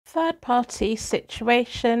Third party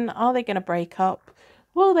situation. Are they going to break up?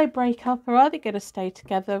 Will they break up, or are they going to stay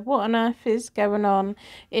together? What on earth is going on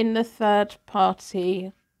in the third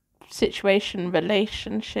party situation,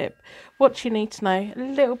 relationship? What do you need to know? A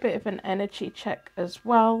little bit of an energy check as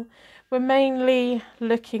well. We're mainly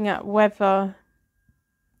looking at whether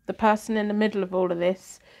the person in the middle of all of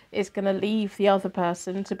this is going to leave the other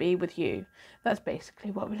person to be with you. That's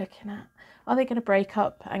basically what we're looking at. Are they going to break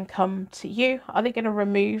up and come to you? Are they going to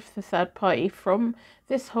remove the third party from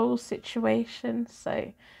this whole situation? So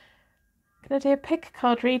I'm going to do a pick a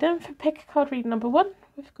card reading. For pick a card reading number 1,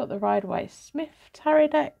 we've got the Rider-Waite-Smith tarot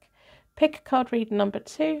deck. Pick a card reading number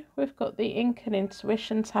 2, we've got the Ink and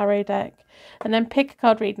Intuition tarot deck. And then pick a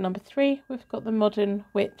card reading number 3, we've got the Modern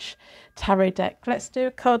Witch tarot deck. Let's do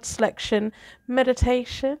a card selection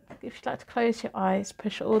meditation. If you'd like to close your eyes,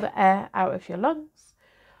 push all the air out of your lungs.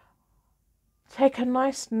 Take a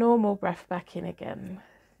nice normal breath back in again.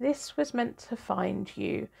 This was meant to find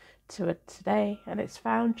you today, and it's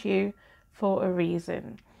found you for a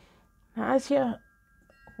reason. Now, as you're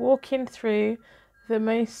walking through the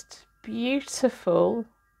most beautiful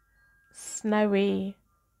snowy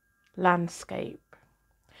landscape,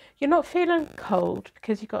 you're not feeling cold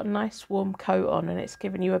because you've got a nice warm coat on and it's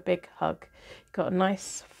giving you a big hug. You've got a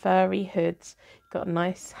nice furry hood, you've got a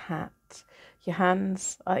nice hat, your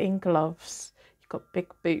hands are in gloves, you've got big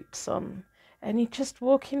boots on, and you're just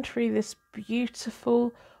walking through this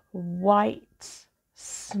beautiful white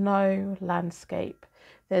snow landscape.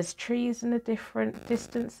 There's trees in a different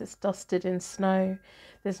distance that's dusted in snow.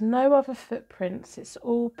 There's no other footprints. It's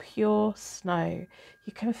all pure snow.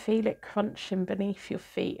 You can feel it crunching beneath your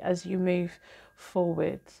feet as you move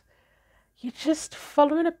forward. You're just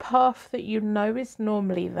following a path that you know is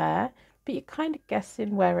normally there, but you're kind of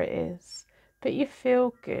guessing where it is. But you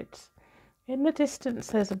feel good. In the distance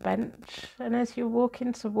there's a bench, and as you're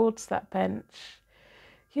walking towards that bench,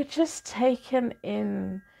 you're just taking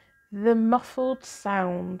in the muffled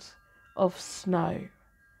sound of snow.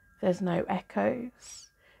 There's no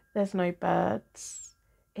echoes, there's no birds.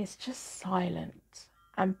 It's just silent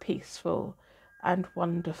and peaceful and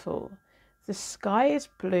wonderful. The sky is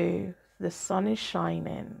blue, the sun is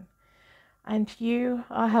shining, and you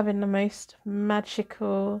are having the most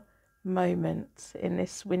magical moment in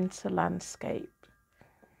this winter landscape.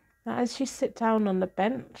 Now, as you sit down on the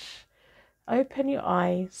bench, open your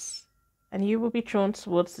eyes, and you will be drawn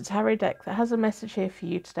towards the tarot deck that has a message here for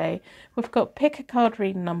you today. We've got pick a card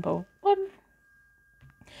reading number 1,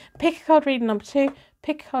 pick a card reading number 2,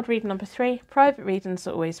 pick a card reading number 3. Private readings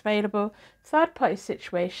are always available. Third party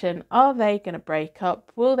situation. Are they going to break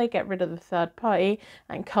up? Will they get rid of the third party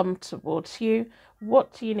and come towards you?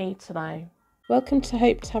 What do you need to know? Welcome to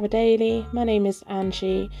Hope Tarot Daily. My name is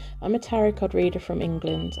Angie. I'm a tarot card reader from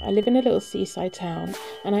England. I live in a little seaside town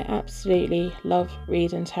and I absolutely love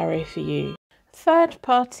reading tarot for you. Third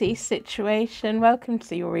party situation. Welcome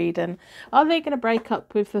to your reading. Are they going to break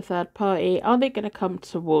up with the third party? Are they going to come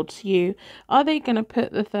towards you? Are they going to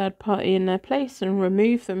put the third party in their place and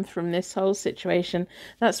remove them from this whole situation?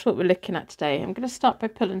 That's what we're looking at today. I'm going to start by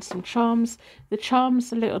pulling some charms. The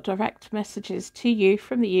charms are little direct messages to you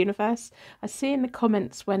from the universe. I see in the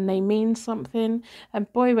comments when they mean something,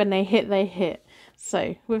 and boy, when they hit, they hit.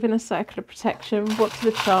 So within a circle of protection, what do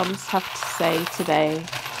the charms have to say today?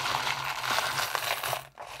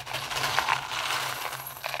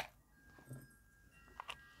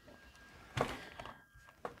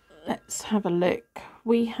 Let's have a look.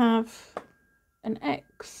 We have an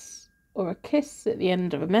X or a kiss at the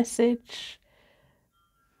end of a message.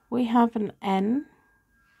 We have an N.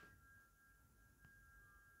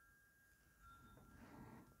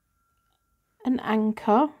 An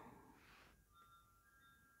anchor.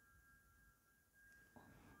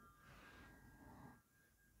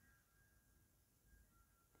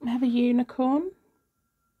 We have a unicorn.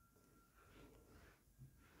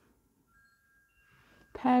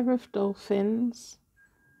 Pair of dolphins,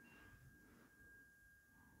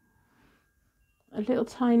 a little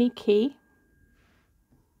tiny key,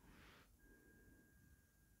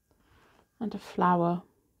 and a flower.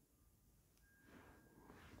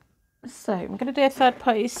 So I'm going to do a third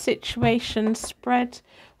party situation spread.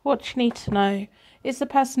 What do you need to know? Is the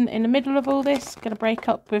person in the middle of all this going to break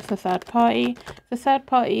up with the third party? The third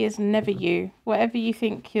party is never you. Whatever you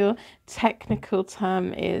think your technical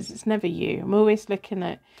term is, it's never you. I'm always looking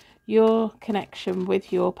at your connection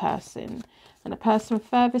with your person. And the person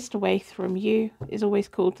furthest away from you is always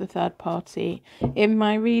called the third party. In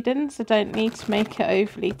my readings, I don't need to make it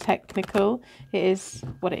overly technical. It is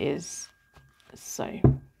what it is. So,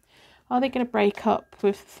 Are they going to break up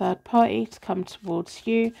with the third party to come towards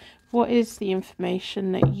you? What is the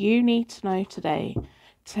information that you need to know today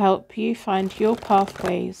to help you find your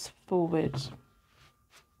pathways forward?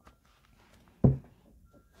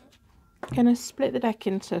 Going to split the deck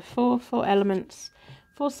into four elements,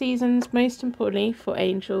 4 seasons, most importantly 4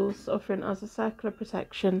 angels, offering us a circle of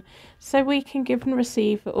protection so we can give and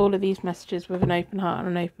receive all of these messages with an open heart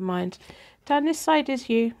and an open mind. Down this side is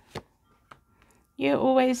you. You're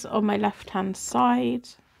always on my left hand side.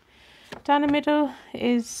 Down the middle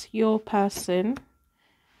is your person.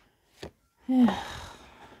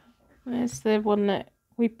 There's the one that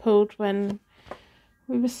we pulled when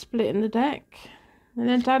we were splitting the deck. And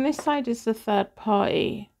then down this side is the third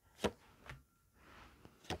party.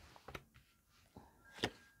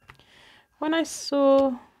 When I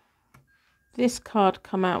saw this card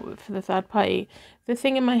come out for the third party, the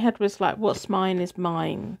thing in my head was like, what's mine is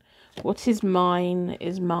mine. What is mine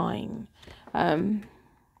is mine.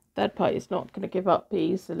 Third party is not going to give up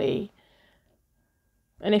easily.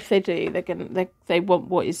 And if they do, they want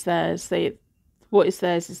what is theirs. What is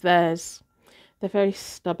theirs is theirs. They're very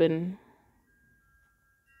stubborn.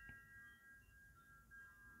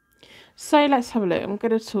 So let's have a look. I'm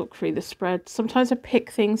going to talk through the spread. Sometimes I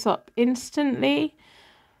pick things up instantly,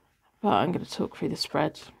 but I'm going to talk through the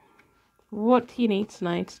spread. What do you need to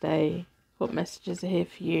know today? What messages are here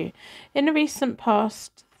for you? In the recent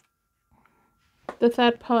past, the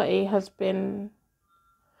third party has been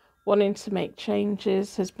wanting to make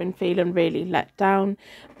changes, has been feeling really let down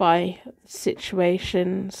by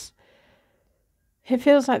situations. It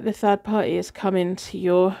feels like the third party has come into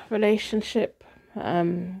your relationship,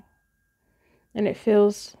 and it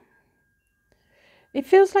feels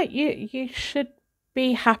like you should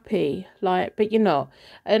be happy, like, but you're not.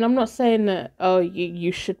 And I'm not saying that, oh,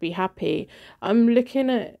 you should be happy. I'm looking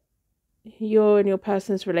at your and your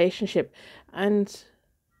person's relationship, and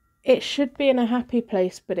it should be in a happy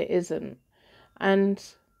place, but it isn't. And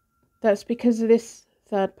that's because of this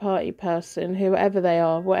third party person, whoever they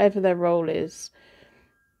are, whatever their role is.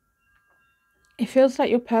 It feels like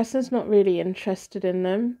your person's not really interested in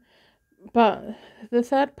them, but the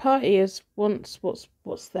third party wants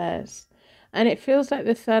what's theirs. And it feels like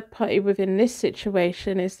the third party within this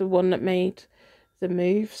situation is the one that made the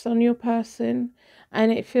moves on your person.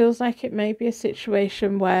 And it feels like it may be a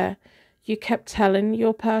situation where you kept telling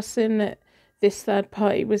your person that this third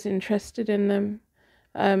party was interested in them.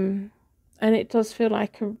 And it does feel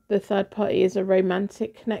like the third party is a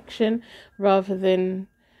romantic connection rather than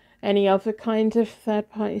any other kind of third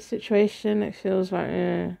party situation. It feels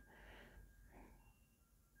like,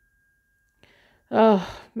 oh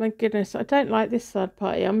my goodness, I don't like this third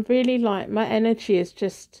party. I'm really like, my energy is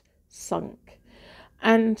just sunk.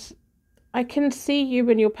 And I can see you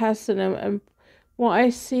and your person, and what I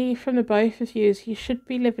see from the both of you is you should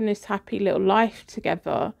be living this happy little life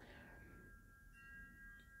together.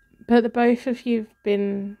 But the both of you have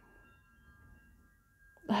been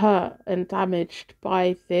hurt and damaged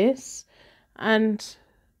by this, and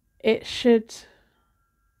it should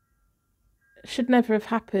never have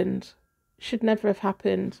happened. Should never have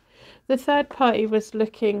happened. The third party was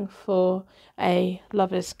looking for a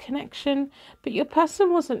lover's connection, but your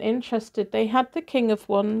person wasn't interested. They had the King of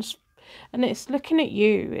Wands, and it's looking at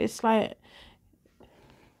you. It's like,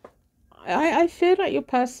 I feel like your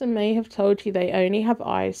person may have told you they only have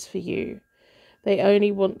eyes for you. They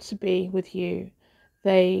only want to be with you.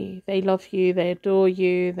 They love you. They adore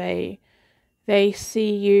you. They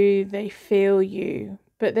see you. They feel you.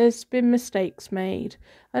 But there's been mistakes made.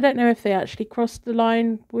 I don't know if they actually crossed the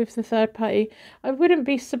line with the third party. I wouldn't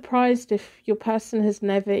be surprised if your person has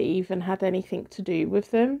never even had anything to do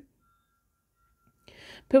with them.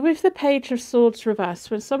 But with the Page of Swords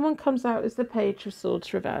reversed, when someone comes out as the Page of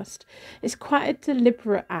Swords reversed, it's quite a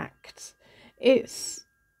deliberate act. It's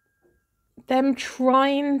them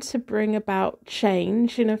trying to bring about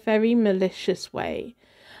change in a very malicious way.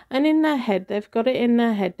 And in their head, they've got it in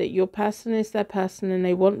their head that your person is their person and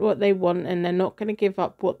they want what they want and they're not going to give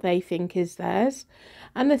up what they think is theirs.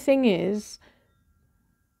 And the thing is,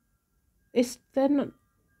 they've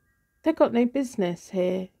got no business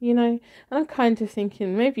here, you know. And I'm kind of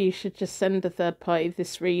thinking maybe you should just send a third party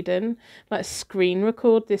this reading, like screen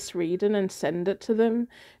record this reading and send it to them,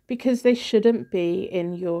 because they shouldn't be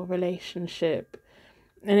in your relationship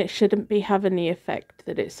and it shouldn't be having the effect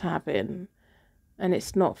that it's having. And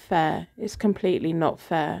it's not fair. It's completely not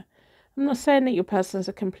fair. I'm not saying that your person's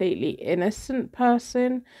a completely innocent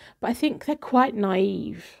person, but I think they're quite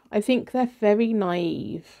naive. I think they're very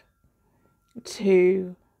naive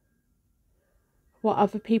to what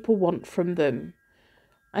other people want from them.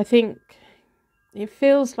 I think it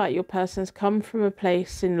feels like your person's come from a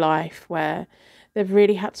place in life where they've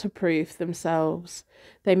really had to prove themselves.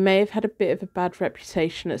 They may have had a bit of a bad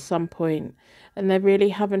reputation at some point, and they're really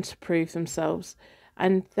having to prove themselves.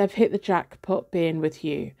 And they've hit the jackpot being with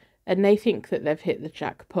you. And they think that they've hit the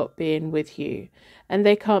jackpot being with you. And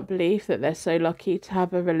they can't believe that they're so lucky to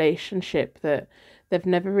have a relationship that they've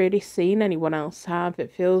never really seen anyone else have.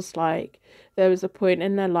 It feels like there was a point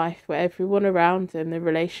in their life where everyone around them, the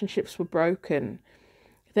relationships were broken.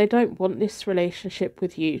 They don't want this relationship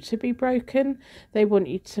with you to be broken. They want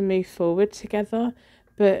you to move forward together.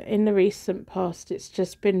 But in the recent past, it's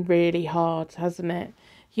just been really hard, hasn't it?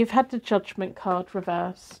 You've had the Judgment card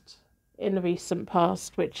reversed in the recent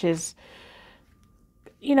past, which is,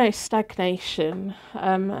 you know, stagnation.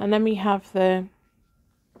 And then we have the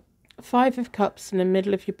Five of Cups in the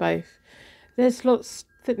middle of you both. There's lots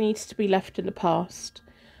that needs to be left in the past.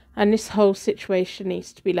 And this whole situation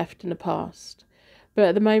needs to be left in the past. But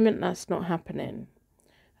at the moment, that's not happening.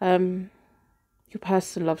 Your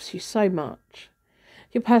person loves you so much.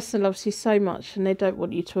 Your person loves you so much, and they don't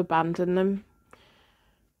want you to abandon them.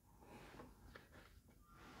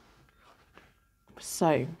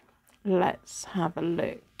 So, let's have a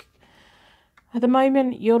look. At the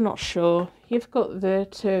moment, you're not sure. You've got the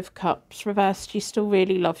Two of Cups reversed. You still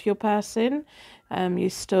really love your person. You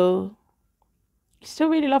still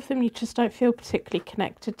really love them. You just don't feel particularly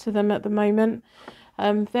connected to them at the moment.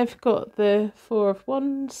 They've got the Four of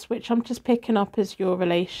Wands, which I'm just picking up as your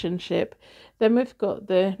relationship. Then we've got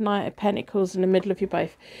the Knight of Pentacles in the middle of you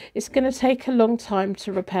both. It's going to take a long time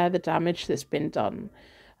to repair the damage that's been done.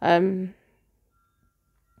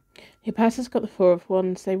 Your person's got the Four of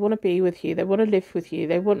Wands. They want to be with you. They want to live with you.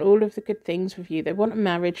 They want all of the good things with you. They want a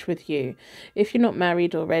marriage with you. If you're not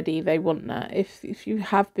married already, they want that. If you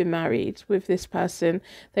have been married with this person,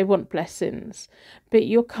 they want blessings. But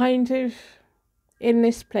you're kind of in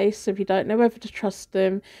this place of you don't know whether to trust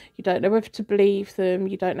them. You don't know whether to believe them.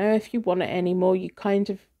 You don't know if you want it anymore. You kind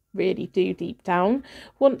of really do deep down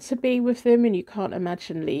want to be with them, and you can't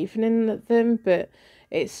imagine leaving them. But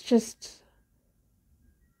it's just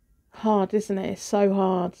hard, isn't it? It's so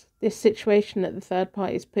hard. This situation that the third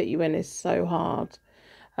party's put you in is so hard.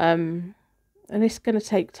 And it's going to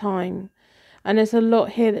take time. And there's a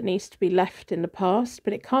lot here that needs to be left in the past,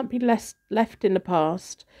 but it can't be left in the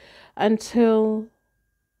past until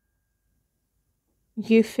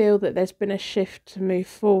you feel that there's been a shift to move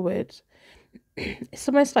forward. It's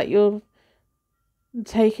almost like you're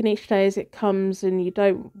taking each day as it comes, and you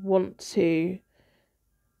don't want to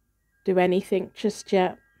do anything just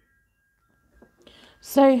yet.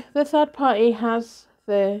 So the third party has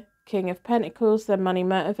the King of Pentacles. They're money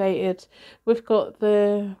motivated. We've got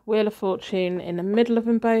the Wheel of Fortune in the middle of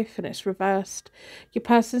them both, and it's reversed. Your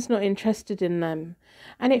person's not interested in them,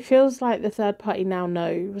 and it feels like the third party now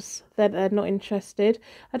knows that they're not interested.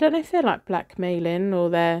 I don't know if they're like blackmailing, or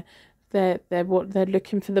they're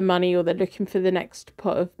looking for the money, or they're looking for the next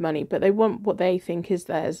pot of money, but they want what they think is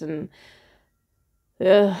theirs. And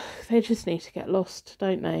they just need to get lost,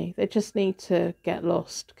 don't they? They just need to get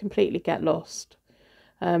lost, completely get lost.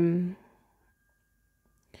 They're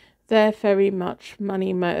very much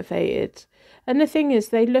money motivated. And the thing is,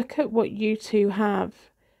 they look at what you two have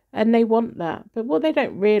and they want that. But what they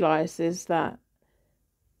don't realise is that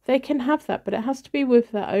they can have that, but it has to be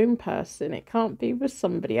with their own person. It can't be with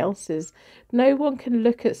somebody else's. No one can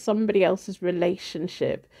look at somebody else's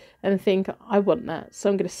relationship and think, I want that, so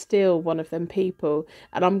I'm going to steal one of them people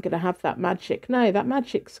and I'm going to have that magic. No, that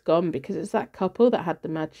magic's gone, because it's that couple that had the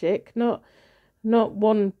magic, not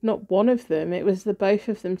one of them. It was the both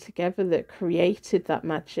of them together that created that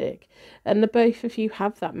magic. And the both of you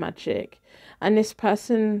have that magic. And this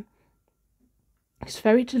person is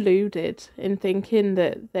very deluded in thinking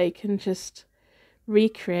that they can just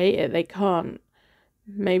recreate it. They can't.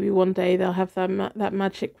 Maybe one day they'll have that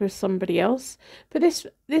magic with somebody else. But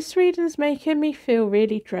this reading's making me feel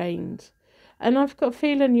really drained. And I've got a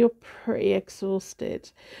feeling you're pretty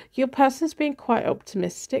exhausted. Your person's being quite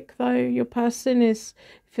optimistic, though. Your person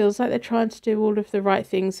feels like they're trying to do all of the right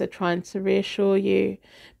things. They're trying to reassure you.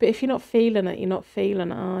 But if you're not feeling it, you're not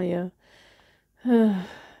feeling it, are you?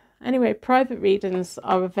 Anyway, private readings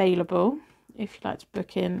are available if you'd like to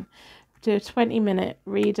book in. Do a 20-minute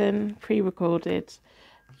reading, pre-recorded.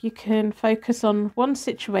 You can focus on one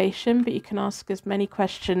situation, but you can ask as many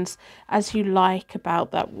questions as you like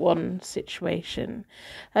about that one situation.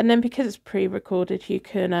 And then because it's pre-recorded, you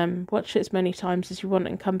can watch it as many times as you want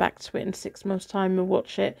and come back to it in 6 months' time, and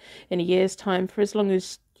watch it in a year's time. For as long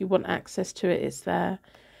as you want access to it, it's there.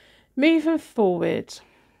 Moving forward,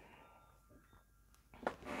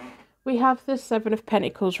 we have the Seven of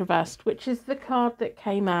Pentacles reversed, which is the card that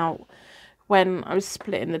came out when I was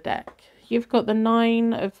splitting the deck. You've got the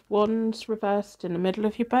Nine of Wands reversed in the middle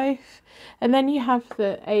of you both, and then you have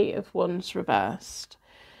the Eight of Wands reversed.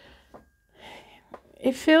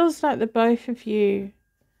 It feels like the both of you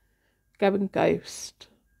going ghost.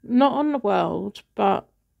 Not on the world, but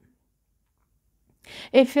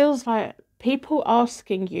it feels like people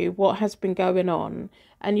asking you what has been going on,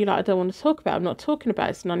 and you're like, I don't want to talk about it. I'm not talking about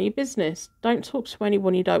it. It's none of your business. Don't talk to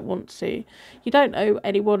anyone you don't want to. You don't owe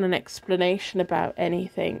anyone an explanation about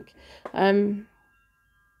anything.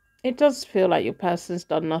 It does feel like your person's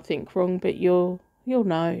done nothing wrong, but you'll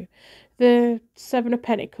know. The Seven of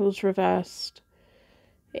Pentacles reversed.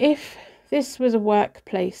 If this was a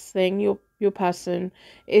workplace thing, your person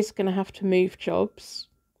is going to have to move jobs.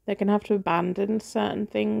 They're going to have to abandon certain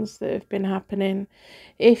things that have been happening.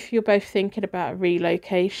 If you're both thinking about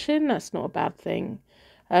relocation, that's not a bad thing.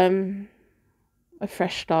 A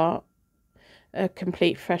fresh start, a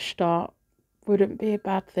complete fresh start wouldn't be a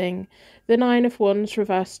bad thing. The Nine of Wands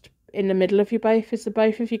reversed in the middle of you both is the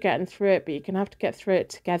both of you getting through it, but you're going to have to get through it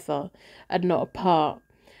together and not apart.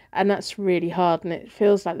 And that's really hard, and it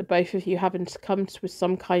feels like the both of you having to come to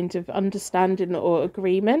some kind of understanding or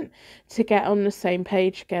agreement to get on the same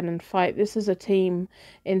page again and fight this as a team,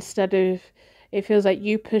 instead of, it feels like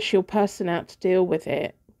you push your person out to deal with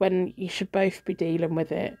it when you should both be dealing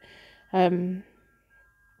with it. The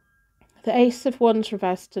Ace of Wands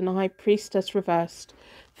reversed and the High Priestess reversed.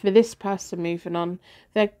 For this person moving on,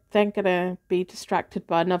 they're going to be distracted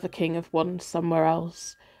by another King of Wands somewhere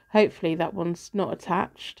else. Hopefully that one's not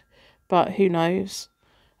attached, but who knows?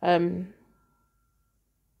 Yeah,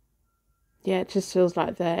 it just feels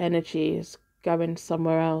like their energy is going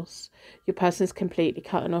somewhere else. Your person's completely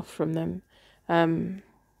cutting off from them,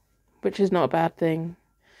 which is not a bad thing.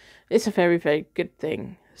 It's a very, very good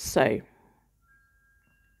thing. So,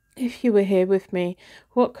 if you were here with me,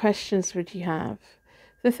 what questions would you have?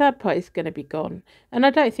 The third party is going to be gone. And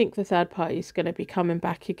I don't think the third party is going to be coming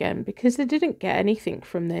back again, because they didn't get anything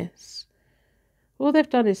from this. All they've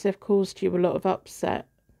done is they've caused you a lot of upset.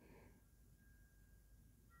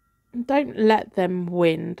 Don't let them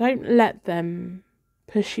win. Don't let them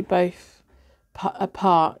push you both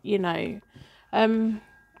apart, you know. I'm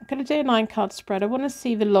going to do a 9-card spread. I want to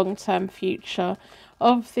see the long-term future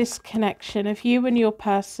of this connection, of you and your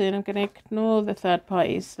person. I'm going to ignore the third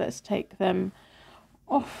parties. Let's take them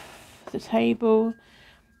off the table.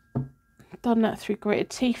 Done that through gritted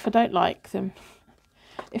teeth. I don't like them.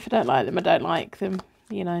 If I don't like them, I don't like them,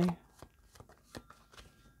 you know.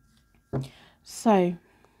 So,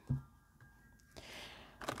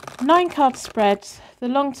 9-card spread, the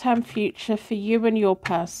long-term future for you and your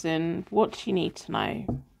person. What do you need to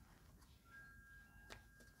know?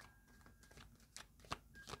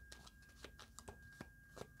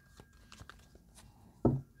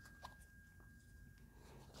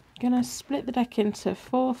 Going to split the deck into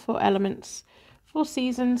four elements, 4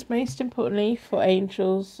 seasons, most importantly for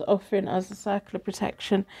angels, offering us a circle of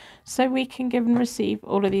protection so we can give and receive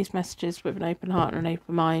all of these messages with an open heart and an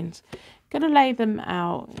open mind. Going to lay them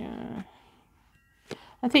out. Yeah.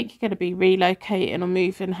 I think you're going to be relocating or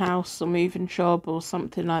moving house or moving job or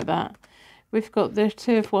something like that. We've got the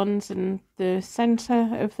Two of Wands in the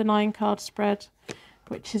centre of the 9-card spread,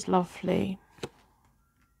 which is lovely.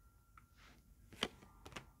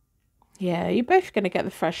 Yeah, you're both going to get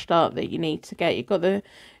the fresh start that you need to get. You've got the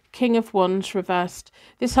King of Wands reversed.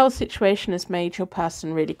 This whole situation has made your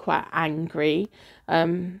person really quite angry.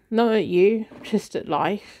 Not at you, just at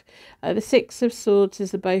life. The Six of Swords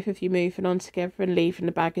is the both of you moving on together and leaving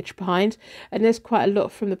the baggage behind. And there's quite a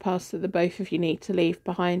lot from the past that the both of you need to leave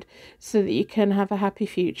behind so that you can have a happy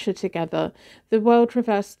future together. The World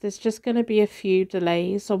reversed, there's just going to be a few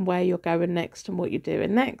delays on where you're going next and what you're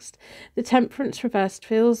doing next. The Temperance reversed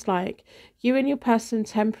feels like you and your person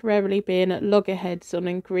temporarily being at loggerheads on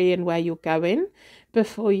agreeing where you're going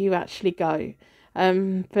before you actually go.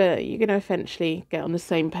 But you're going to eventually get on the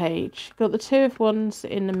same page. Got the Two of Wands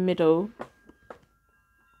in the middle,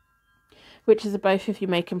 which is the both of you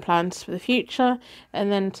making plans for the future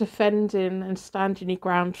and then defending and standing your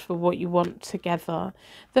ground for what you want together.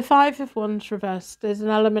 The Five of Wands reversed, there's an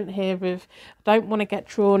element here of don't want to get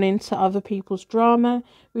drawn into other people's drama.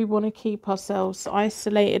 We want to keep ourselves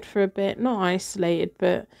isolated for a bit. Not isolated,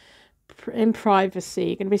 but in privacy.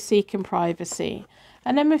 You're going to be seeking privacy.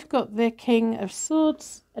 And then we've got the King of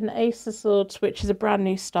Swords and Ace of Swords, which is a brand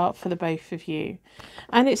new start for the both of you.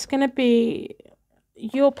 And it's going to be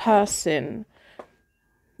your person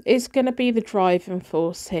is going to be the driving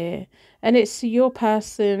force here. And it's your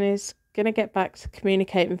person is going to get back to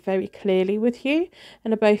communicating very clearly with you,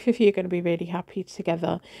 and the both of you are going to be really happy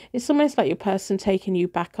together. It's almost like your person taking you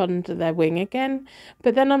back under their wing again.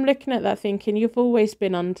 But then I'm looking at that thinking you've always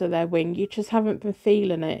been under their wing. You just haven't been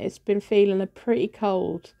feeling it. It's been feeling a pretty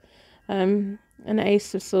cold. An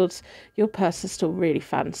Ace of Swords, your person still really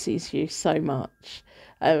fancies you so much.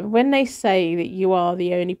 When they say that you are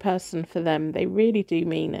the only person for them, they really do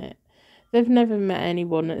mean it. They've never met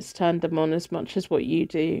anyone that's turned them on as much as what you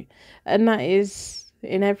do. And that is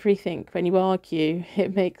in everything. When you argue,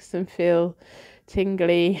 it makes them feel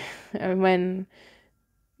tingly. And when,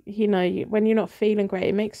 when you're not feeling great,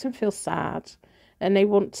 it makes them feel sad. And they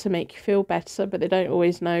want to make you feel better, but they don't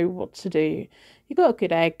always know what to do. You've got a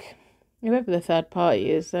good egg. Whoever the third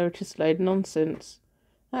party is, they're just a load of nonsense.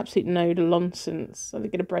 Absolute load of nonsense. Are they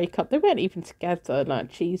going to break up? They weren't even together,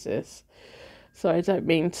 like Jesus. So I don't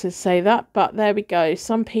mean to say that, but there we go.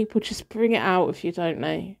 Some people just bring it out if you don't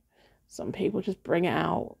know. Some people just bring it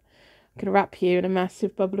out. I'm going to wrap you in a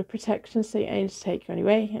massive bubble of protection so you aim to take you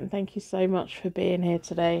anyway. And thank you so much for being here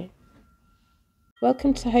today.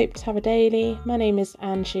 Welcome to Hope Tarot Daily. My name is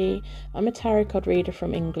Angie. I'm a tarot card reader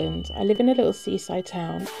from England. I live in a little seaside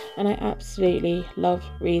town and I absolutely love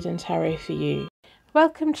reading tarot for you.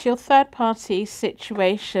 Welcome to your third party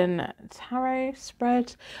situation tarot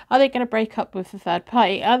spread. Are they going to break up with the third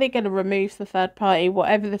party? Are they going to remove the third party?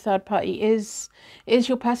 Whatever the third party is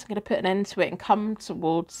your person going to put an end to it and come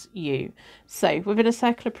towards you? So within a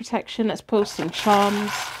circle of protection, let's pull some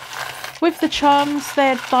charms. With the charms,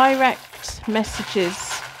 they're direct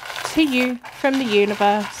messages to you from the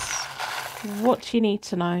universe. What do you need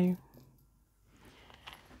to know?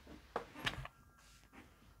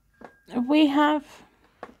 We have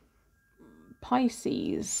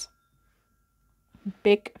Pisces,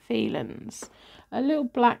 big feelings, a little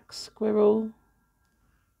black squirrel,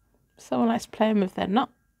 someone likes playing with their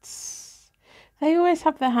nuts. They always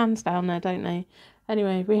have their hands down there, don't they?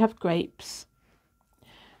 Anyway, we have grapes.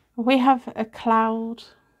 We have a cloud,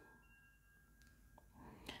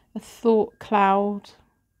 a thought cloud.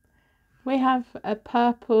 We have a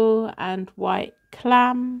purple and white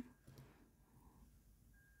clam.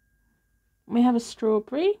 We have a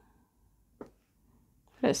strawberry.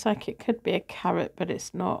 Looks like it could be a carrot, but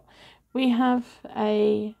it's not. We have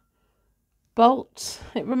a bolt.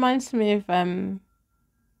 It reminds me of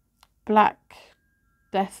black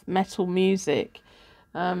death metal music.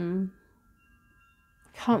 Can't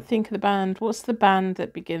think of the band. What's the band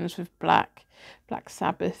that begins with black? Black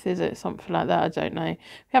Sabbath, is it? Something like that, I don't know. We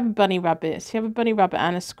have a bunny rabbit. So you have a bunny rabbit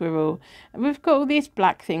and a squirrel. And we've got all these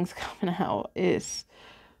black things coming out. It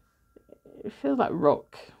feels like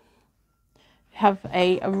rock. We have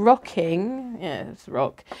a rocking, yeah, it's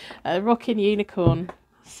rock. A rocking unicorn.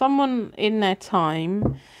 Someone in their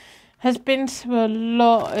time has been to a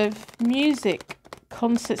lot of music,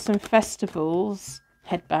 concerts and festivals,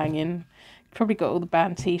 headbanging. Probably got all the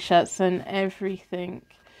band t-shirts and everything.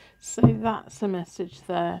 So that's a message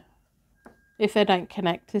there. If they don't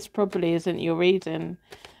connect, this probably isn't your reading.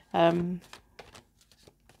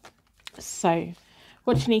 So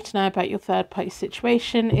what you need to know about your third party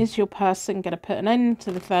situation is your person going to put an end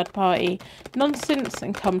to the third party nonsense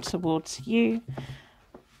and come towards you.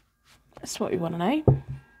 That's what we want to know.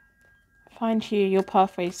 Find your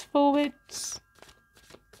pathways forwards.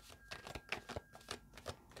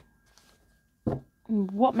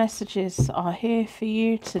 What messages are here for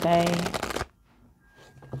you today?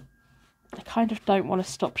 I kind of don't want to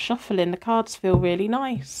stop shuffling. The cards feel really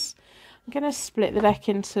nice. I'm going to split the deck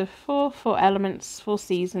into four elements, 4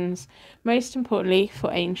 seasons. Most importantly,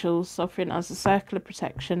 for angels, offering us a circle of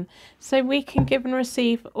protection. So we can give and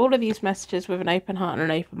receive all of these messages with an open heart and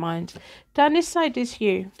an open mind. Down this side is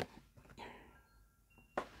you.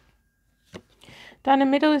 Down the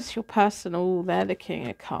middle is your person. Oh, they're the King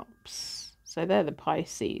of Cups. So they're the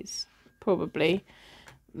Pisces, probably.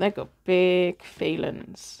 They've got big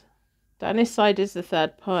feelings. Down this side is the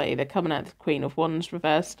third party. They're coming out the Queen of Wands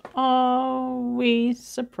reversed. Are we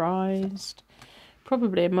surprised?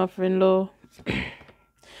 Probably a mother-in-law.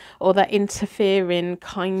 Or that interfering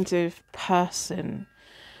kind of person.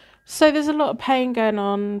 So there's a lot of pain going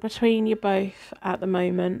on between you both at the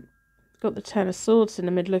moment. Got the Ten of Swords in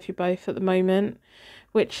the middle of you both at the moment,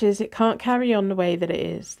 which is it can't carry on the way that it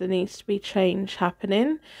is. There needs to be change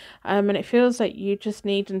happening, and it feels like you just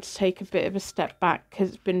needing to take a bit of a step back because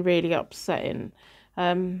it's been really upsetting.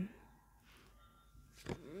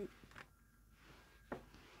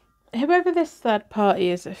 Whoever this third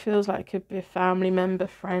party is, it feels like it could be a family member,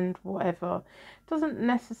 friend, whatever. It doesn't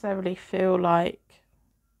necessarily feel like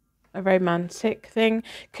a romantic thing.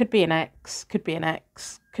 Could be an ex, could be an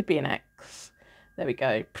ex, could be an ex. There we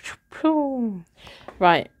go. Phew.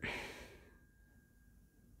 Right.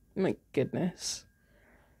 My goodness.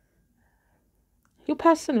 Your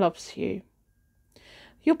person loves you.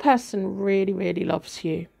 Your person really, really loves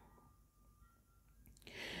you.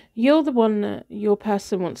 You're the one that your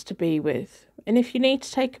person wants to be with. And if you need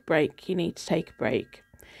to take a break, you need to take a break.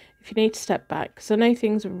 If you need to step back, because I know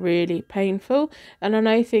things are really painful, and I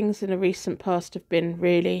know things in the recent past have been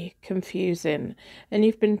really confusing, and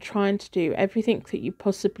you've been trying to do everything that you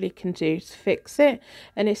possibly can do to fix it,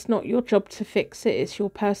 and it's not your job to fix it, it's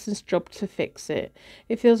your person's job to fix it.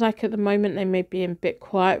 It feels like at the moment they may be a bit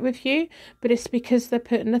quiet with you, but it's because they're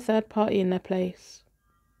putting a third party in their place.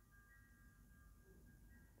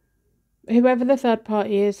 Whoever the third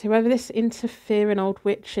party is, whoever this interfering old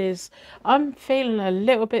witch is, I'm feeling a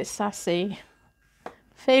little bit sassy.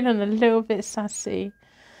 Feeling a little bit sassy.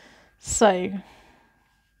 So,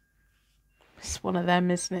 it's one of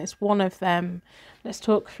them, isn't it? It's one of them. Let's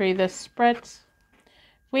talk through the spread.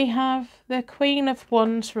 We have the Queen of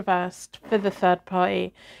Wands reversed for the third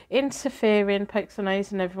party. Interfering, pokes the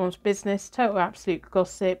nose in everyone's business. Total absolute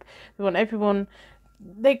gossip. They want everyone...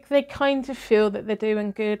 They kind of feel that they're doing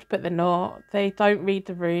good, but they're not. They don't read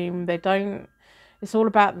the room. They don't... It's all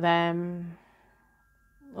about them.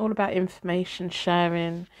 All about information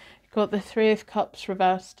sharing. You've got the Three of Cups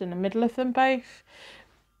reversed in the middle of them both,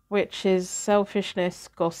 which is selfishness,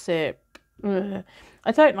 gossip. Ugh.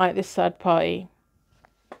 I don't like this third party.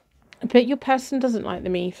 But your person doesn't like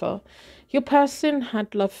them either. Your person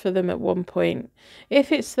had love for them at one point.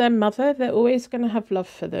 If it's their mother, they're always going to have love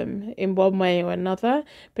for them in one way or another.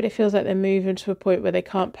 But it feels like they're moving to a point where they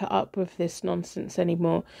can't put up with this nonsense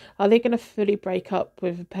anymore. Are they going to fully break up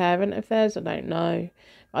with a parent of theirs? I don't know.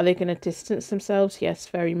 Are they going to distance themselves? Yes,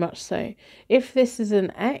 very much so. If this is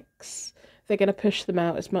an ex, they're going to push them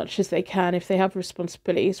out as much as they can. If they have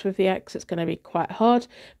responsibilities with the ex, it's going to be quite hard,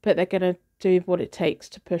 but they're going to do what it takes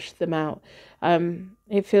to push them out.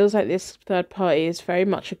 It feels like this third party is very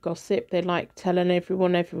much a gossip. They like telling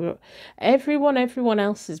everyone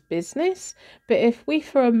else's business. But if we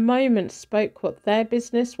for a moment spoke what their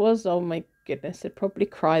business was, oh my goodness, they'd probably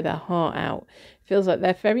cry their heart out. It feels like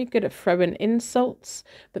they're very good at throwing insults,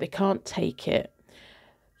 but they can't take it.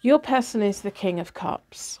 Your person is the King of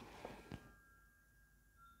Cups.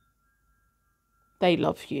 They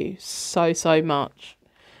love you so, so much.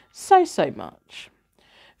 So, so much.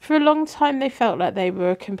 For a long time, they felt like they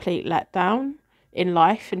were a complete letdown in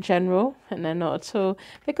life in general, and they're not at all.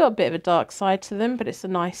 They've got a bit of a dark side to them, but it's a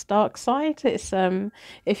nice dark side. It's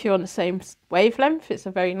if you're on the same wavelength, it's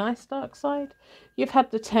a very nice dark side. You've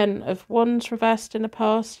had the Ten of Wands reversed in the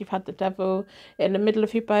past. You've had the Devil in the middle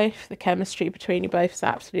of you both. The chemistry between you both is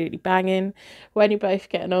absolutely banging. When you're both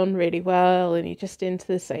getting on really well and you're just into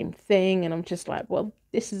the same thing, and I'm just like, well,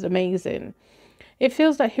 this is amazing. It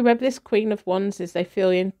feels like whoever this Queen of Wands is, they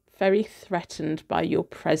feel very threatened by your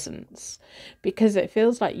presence, because it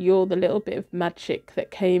feels like you're the little bit of magic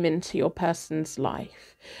that came into your person's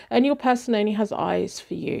life, and your person only has eyes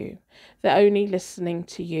for you. They're only listening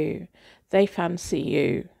to you. They fancy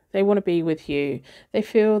you. They want to be with you. They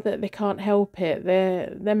feel that they can't help it.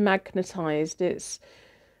 They're magnetized. It's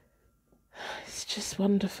just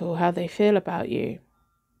wonderful how they feel about you.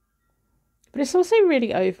 But it's also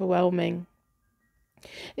really overwhelming.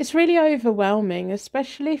 It's really overwhelming,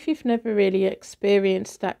 especially if you've never really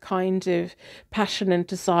experienced that kind of passion and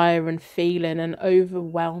desire and feeling and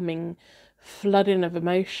overwhelming flooding of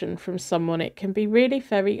emotion from someone. It can be really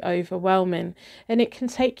very overwhelming, and it can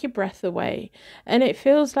take your breath away. And it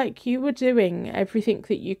feels like you were doing everything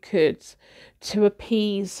that you could to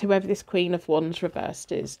appease whoever this Queen of Wands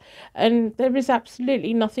reversed is. And there is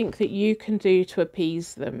absolutely nothing that you can do to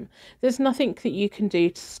appease them. There's nothing that you can do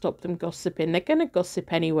to stop them gossiping. They're going to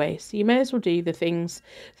gossip anyway, so you may as well do the things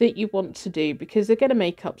that you want to do, because they're going to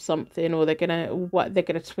make up something, or they're going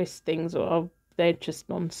to twist things, or they're just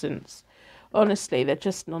nonsense. Honestly, they're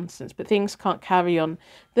just nonsense. But things can't carry on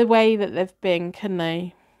the way that they've been, can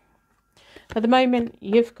they? At the moment,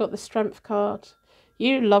 you've got the Strength card.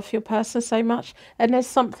 You love your person so much. And there's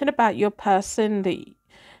something about your person that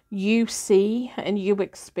you see and you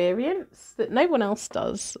experience that no one else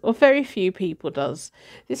does, or very few people does.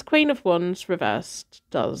 This Queen of Wands reversed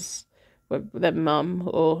does. Their mum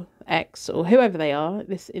or ex or whoever they are,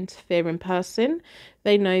 this interfering person,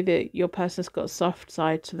 they know that your person's got a soft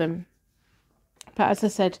side to them. But as I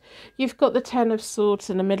said, you've got the Ten of Swords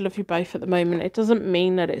in the middle of you both at the moment. It doesn't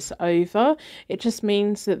mean that it's over. It just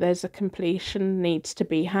means that there's a completion needs to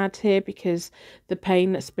be had here, because the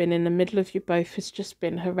pain that's been in the middle of you both has just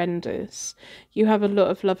been horrendous. You have a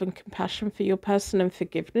lot of love and compassion for your person and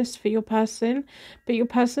forgiveness for your person. But your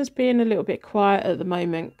person's being a little bit quiet at the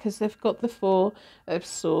moment because they've got the Four of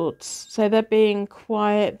Swords. So they're being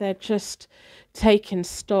quiet. They're just taking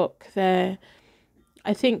stock.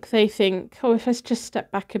 I think they think, oh, if I just step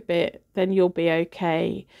back a bit, then you'll be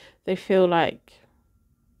okay. They feel like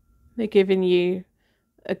they're giving you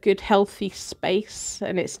a good, healthy space,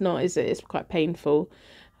 and it's not, is it? It's quite painful.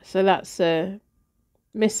 So that's a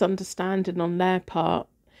misunderstanding on their part,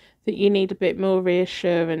 that you need a bit more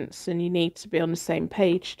reassurance and you need to be on the same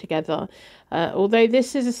page together. Although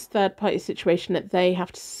this is a third-party situation that they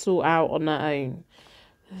have to sort out on their own.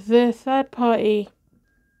 The third party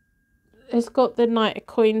has got the Knight of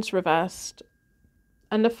Coins reversed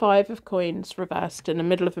and the Five of Coins reversed in the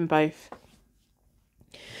middle of them both.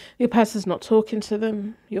 Your person's not talking to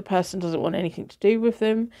them. Your person doesn't want anything to do with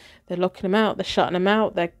them. They're locking them out. They're shutting them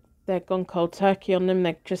out. They're gone cold turkey on them.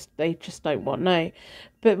 They just don't want no.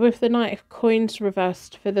 But with the Knight of Coins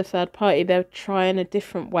reversed for the third party, they're trying a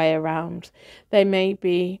different way around. They may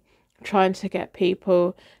be trying to get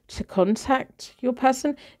people to contact your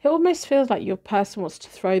person. It almost feels like your person wants to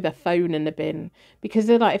throw their phone in the bin, because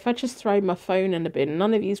they're like, if I just throw my phone in the bin,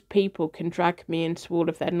 none of these people can drag me into all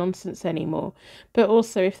of their nonsense anymore. But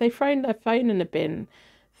also, if they throw their phone in the bin,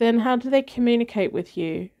 then how do they communicate with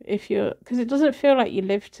you? Because it doesn't feel like you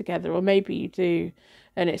live together, or maybe you do,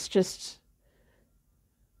 and it's just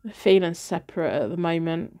feeling separate at the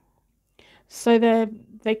moment. So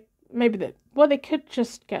they could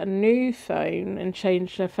just get a new phone and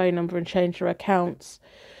change their phone number and change their accounts.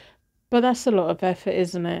 But that's a lot of effort,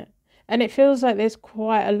 isn't it? And it feels like there's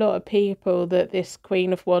quite a lot of people that this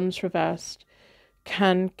Queen of Wands reversed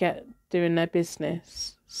can get doing their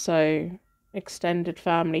business. So extended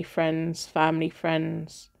family, friends. I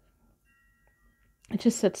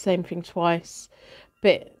just said the same thing twice.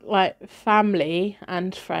 But like family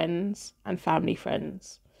and friends and family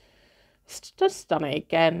friends. Just done it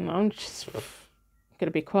again. I'm just going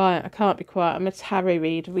to be quiet. I can't be quiet. I'm a tarot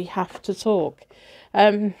reader. We have to talk.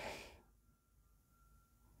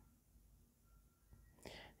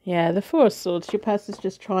 Yeah, the Four of Swords. Your person's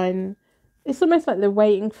just trying. It's almost like they're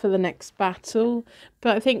waiting for the next battle.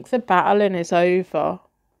 But I think the battling is over.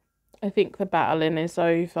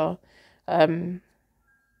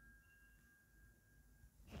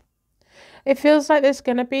 It feels like there's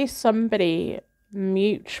going to be somebody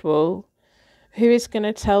mutual who is going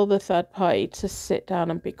to tell the third party to sit down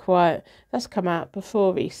and be quiet. That's come out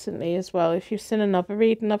before recently as well. If you've seen another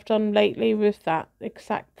reading I've done lately with that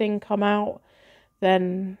exact thing come out,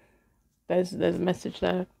 then there's a message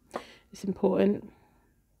there. It's important.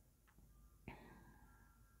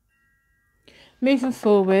 Moving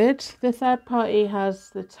forward, the third party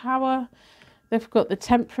has the Tower. They've got the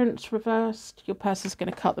Temperance reversed. Your person's going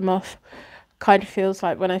to cut them off. Kind of feels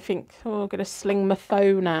like when I think, oh, I'm going to sling my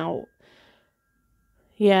phone out.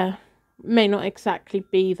 Yeah, may not exactly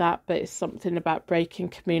be that, but it's something about breaking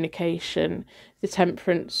communication. The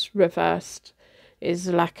Temperance reversed is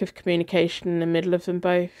a lack of communication in the middle of them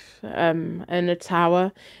both. And the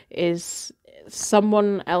Tower is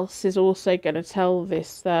someone else is also going to tell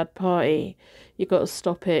this third party, you got to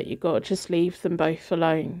stop it. You got to just leave them both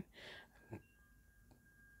alone.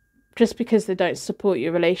 Just because they don't support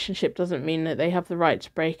your relationship doesn't mean that they have the right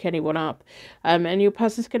to break anyone up. And your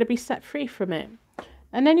person's going to be set free from it.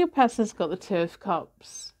 And then your person's got the Two of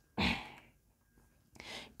Cups.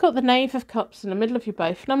 Got the Knave of Cups in the middle of you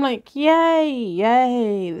both. And I'm like,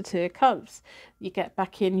 yay, the Two of Cups. You get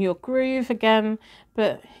back in your groove again.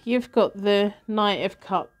 But you've got the Knight of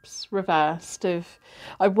Cups reversed of,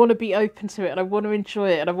 I want to be open to it and I want to enjoy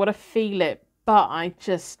it and I want to feel it. But I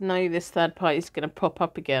just know this third party is going to pop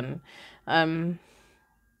up again. I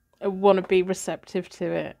want to be receptive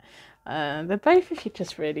to it. They're both, if you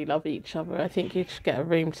just really love each other, I think you should get a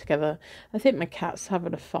room together. I think my cat's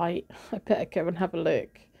having a fight. I better go and have a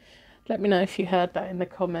look. Let me know if you heard that in the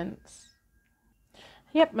comments.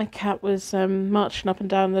 Yep, my cat was marching up and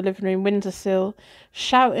down the living room windowsill,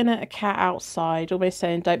 shouting at a cat outside, almost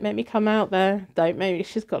saying, don't make me come out there. Don't make me.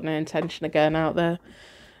 She's got no intention of going out there.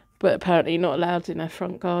 But apparently not allowed in her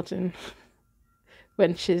front garden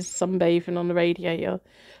when she's sunbathing on the radiator.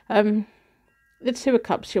 the Two of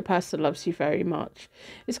Cups, your person loves you very much.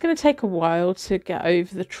 It's going to take a while to get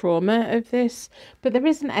over the trauma of this, but there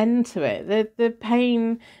is an end to it. The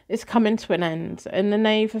pain is coming to an end. And the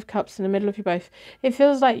Knave of Cups in the middle of you both, it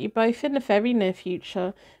feels like you're both in the very near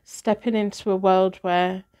future stepping into a world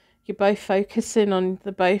where you're both focusing on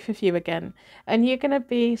the both of you again. And you're going to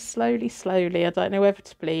be slowly, I don't know whether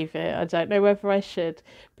to believe it, I don't know whether I should,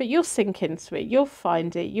 but you'll sink into it, you'll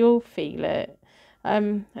find it, you'll feel it.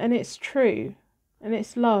 And it's true. And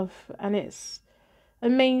it's love. And it's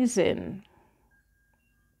amazing.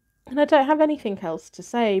 And I don't have anything else to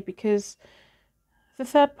say, because the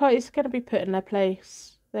third party is going to be put in their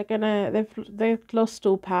place. They've lost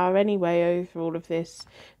all power anyway over all of this.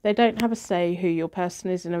 They don't have a say who your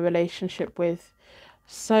person is in a relationship with.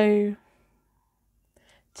 So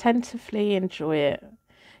tentatively enjoy it.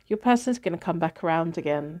 Your person's going to come back around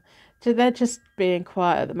again. They're just being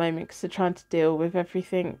quiet at the moment because they're trying to deal with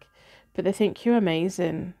everything. But they think you're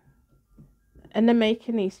amazing. And they're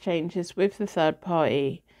making these changes with the third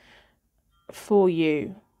party for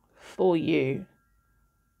you. For you.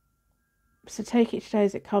 So take each day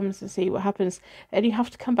as it comes and see what happens. And you have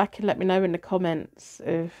to come back and let me know in the comments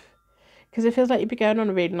of... because it feels like you'd be going on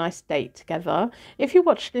a really nice date together. If you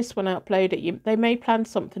watch this when I upload it, they may plan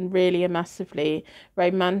something really massively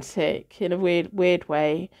romantic in a weird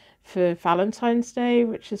way for Valentine's Day,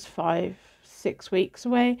 which is 5-6 weeks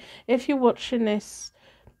away. If you're watching this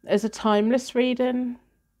as a timeless reading,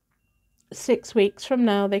 6 weeks from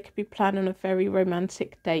now, they could be planning a very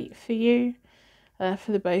romantic date for you,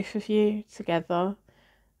 for the both of you together.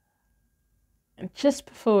 And just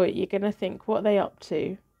before it, you're going to think, what are they up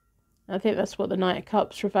to? I think that's what the Knight of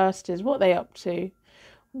Cups reversed is. What are they up to?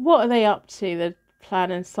 What are they up to? They're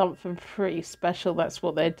planning something pretty special. That's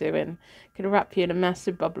what they're doing. Going to wrap you in a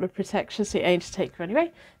massive bubble of protection so you ain't to take her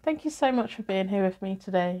anyway. Thank you so much for being here with me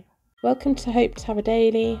today. Welcome to Hope Tarot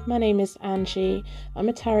Daily. My name is Angie. I'm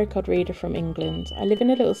a tarot card reader from England. I live in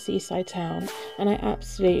a little seaside town and I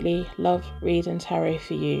absolutely love reading tarot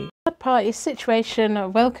for you. Third party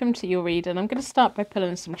situation, welcome to your reading. I'm going to start by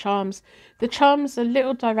pulling some charms. The charms are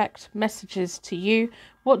little direct messages to you.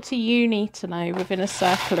 What do you need to know within a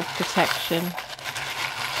circle of protection?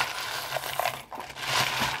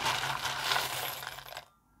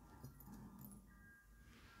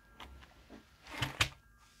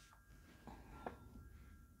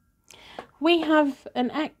 We have an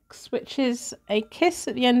X, which is a kiss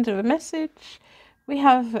at the end of a message. We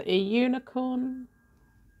have a unicorn.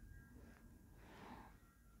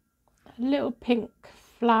 A little pink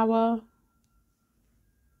flower.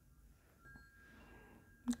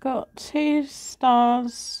 We've got 2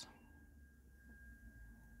 stars.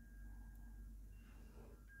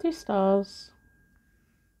 2 stars.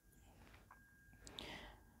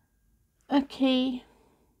 A key.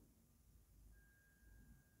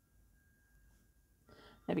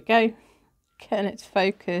 There we go. Getting its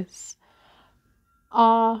focus.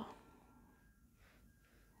 R.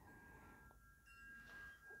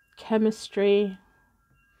 Chemistry.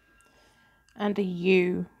 And a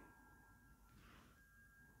U.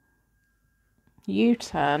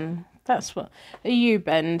 U-turn. That's what... a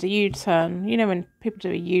U-bend, a U-turn. You know when people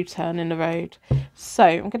do a U-turn in the road. So,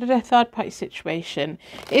 I'm going to do a third party situation.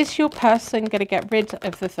 Is your person going to get rid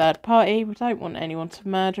of the third party? We don't want anyone to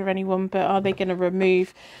murder anyone, but are they going to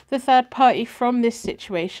remove the third party from this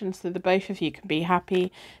situation so the both of you can be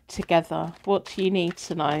happy together? What do you need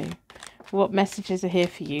to know? What messages are here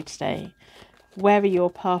for you today? Where are your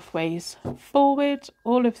pathways forward?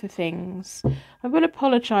 All of the things. I will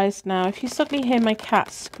apologise now if you suddenly hear my cat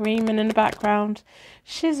screaming in the background.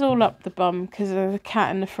 She's all up the bum because of the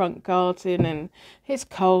cat in the front garden and it's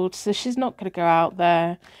cold, so she's not going to go out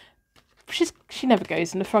there. She never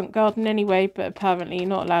goes in the front garden anyway, but apparently you're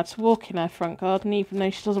not allowed to walk in her front garden even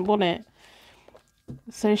though she doesn't want it.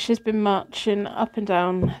 So she's been marching up and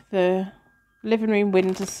down the living room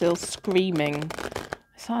windowsill screaming.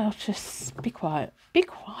 So I'll just be quiet. Be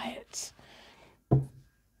quiet.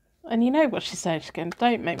 And you know what she's saying? She's going,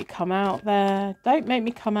 don't make me come out there. Don't make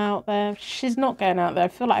me come out there. She's not going out there. I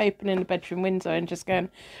feel like opening the bedroom window and just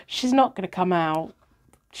going, she's not going to come out.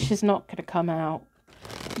 She's not going to come out.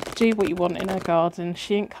 Do what you want in her garden.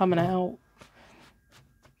 She ain't coming out.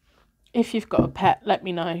 If you've got a pet, let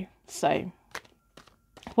me know. So,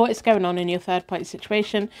 what is going on in your third party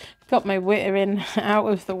situation? Got my wittering out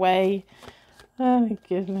of the way. Oh my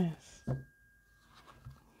goodness.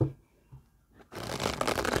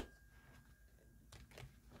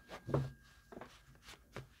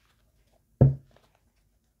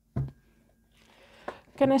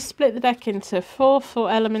 going to split the deck into four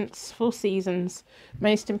elements, 4 seasons,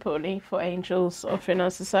 most importantly for angels, offering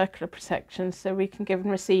us a circle of protection so we can give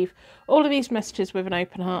and receive all of these messages with an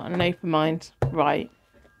open heart and an open mind. Right.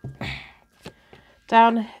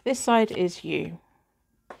 Down this side is you.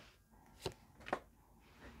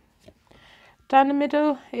 Down the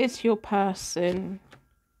middle is your person.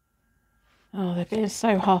 Oh, they're being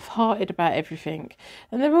so half-hearted about everything.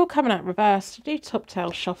 And they're all coming out reversed. I do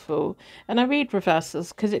top-tail shuffle. And I read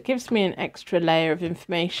reversals because it gives me an extra layer of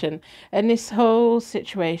information. And this whole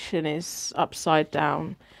situation is upside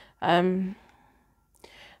down. Some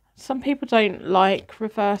people don't like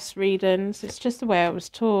reverse readings. It's just the way I was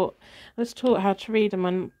taught. I was taught how to read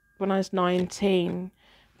them when I was 19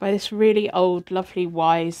 by this really old, lovely,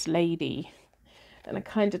 wise lady. And I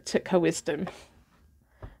kind of took her wisdom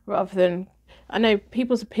rather than... I know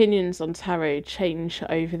people's opinions on tarot change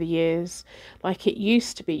over the years. Like it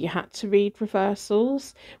used to be you had to read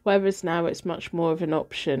reversals, whereas now it's much more of an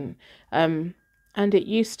option. And it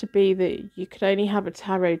used to be that you could only have a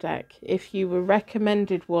tarot deck if you were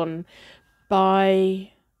recommended one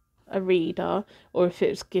by a reader or if it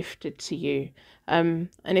was gifted to you. And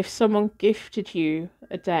if someone gifted you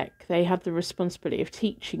a deck, they had the responsibility of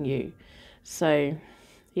teaching you. So,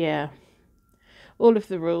 yeah. All of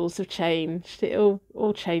the rules have changed. It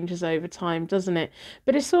all changes over time, doesn't it?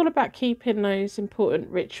 But it's all about keeping those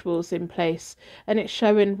important rituals in place, and it's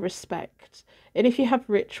showing respect. And if you have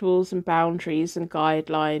rituals and boundaries and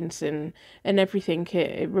guidelines and everything,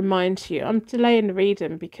 it reminds you. I'm delaying the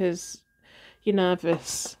reading because you're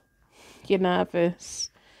nervous. You're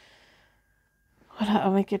nervous.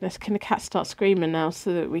 Oh my goodness, can the cat start screaming now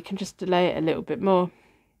so that we can just delay it a little bit more?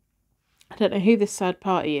 I don't know who this third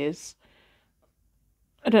party is.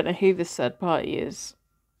 But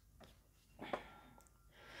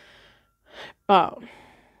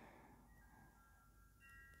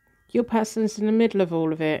your person's in the middle of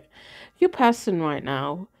all of it. Your person right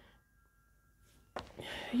now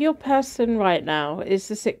is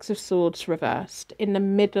the Six of Swords reversed in the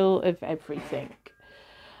middle of everything.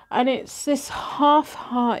 And it's this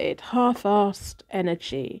half-hearted, half-assed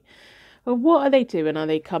energy. Well, what are they doing? Are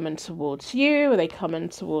they coming towards you? Are they coming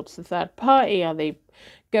towards the third party? Are they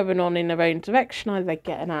going on in their own direction? Are they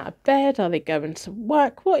getting out of bed? Are they going to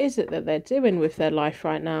work? What is it that they're doing with their life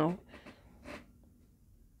right now?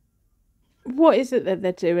 What is it that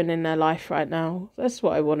they're doing in their life right now? That's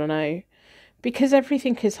what I want to know. Because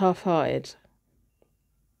everything is half-hearted.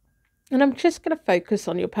 And I'm just going to focus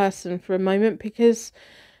on your person for a moment because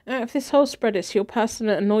out of this whole spread, it's your person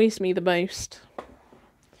that annoys me the most.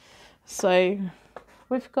 So,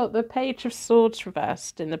 we've got the Page of Swords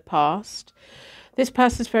reversed in the past. This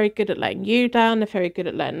person's very good at letting you down. They're very good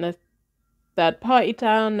at letting the third party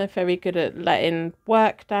down. They're very good at letting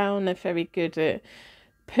work down. They're very good at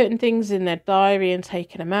putting things in their diary and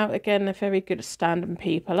taking them out again. They're very good at standing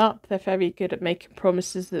people up. They're very good at making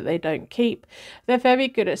promises that they don't keep. They're very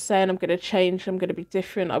good at saying, I'm going to change, I'm going to be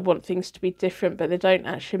different, I want things to be different, but they don't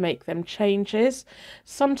actually make them changes.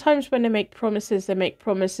 Sometimes when they make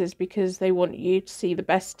promises because they want you to see the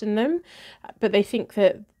best in them, but they think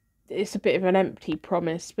that it's a bit of an empty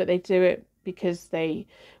promise, but they do it because they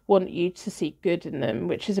want you to see good in them,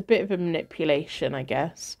 which is a bit of a manipulation, I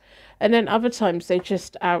guess. And then other times they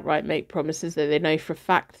just outright make promises that they know for a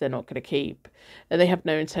fact they're not going to keep, and they have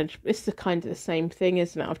no intention. It's the kind of the same thing,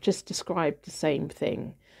 isn't it? I've just described the same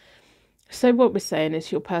thing. So what we're saying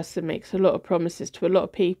is your person makes a lot of promises to a lot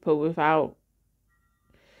of people without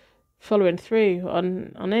following through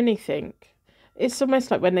on anything. It's almost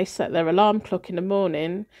like when they set their alarm clock in the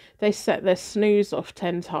morning, they set their snooze off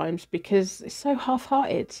 10 times because it's so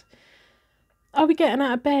half-hearted. Are we getting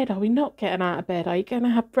out of bed? Are we not getting out of bed? Are you going to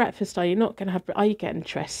have breakfast? Are you not going to have... Are you getting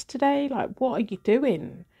dressed today? Like, what are you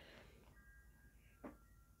doing?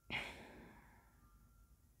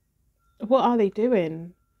 What are they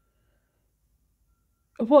doing?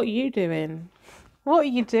 What are you doing? What are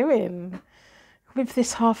you doing? With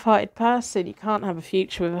this half-hearted person, you can't have a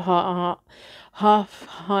future with a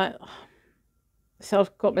half-heart... So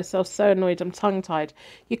I've got myself so annoyed, I'm tongue-tied.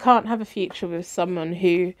 You can't have a future with someone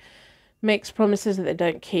who makes promises that they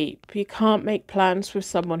don't keep. You can't make plans with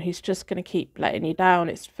someone who's just going to keep letting you down.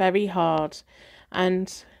 It's very hard.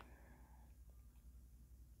 And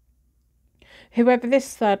whoever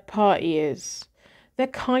this third party is, they're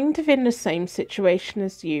kind of in the same situation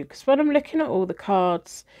as you. Because when I'm looking at all the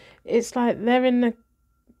cards, it's like they're in the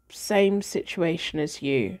same situation as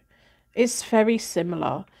you. It's very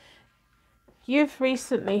similar. You've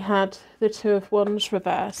recently had the Two of Wands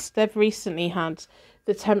reversed. They've recently had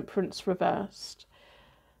the Temperance reversed,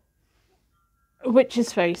 which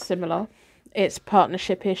is very similar. It's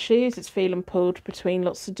partnership issues. It's feeling pulled between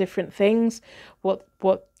lots of different things. What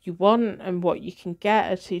you want and what you can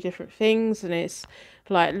get are two different things, and it's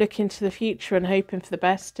like looking to the future and hoping for the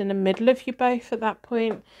best. In the middle of you both at that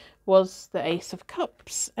point was the Ace of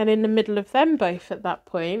Cups, and in the middle of them both at that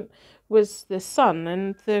point was the Sun,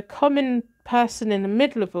 and the common person in the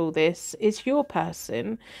middle of all this is your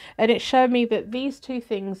person. And it showed me that these two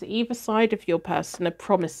things either side of your person are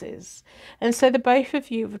promises, and so the both of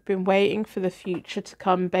you have been waiting for the future to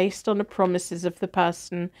come based on the promises of the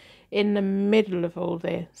person in the middle of all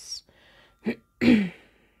this.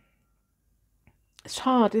 It's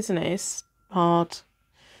hard, isn't it? It's hard.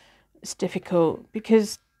 It's difficult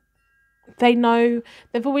because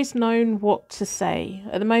they've always known what to say.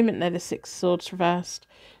 At the moment, they're the Six of Swords reversed.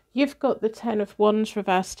 You've got the Ten of Wands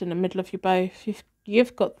reversed in the middle of you both.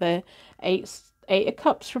 You've got the Eight of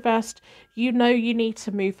Cups reversed. You know you need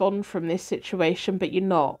to move on from this situation, but you're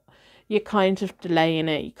not. You're kind of delaying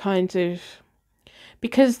it. You kind of...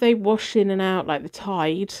 Because they wash in and out like the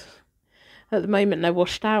tide. At the moment, they're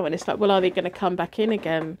washed out, and it's like, well, are they going to come back in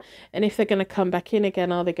again? And if they're going to come back in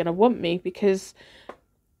again, are they going to want me? Because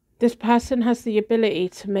this person has the ability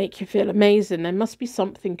to make you feel amazing. There must be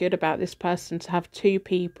something good about this person to have two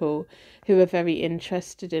people who are very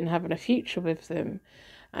interested in having a future with them.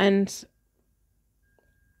 And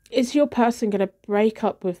is your person going to break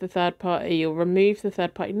up with the third party or remove the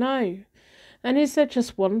third party? No. And is there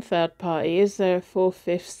just one third party? Is there a 4th,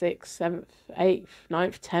 5th, 6th, 7th, 8th,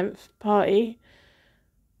 9th, 10th party?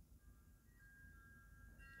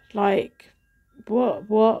 Like,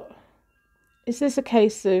 what? Is this a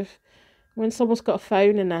case of when someone's got a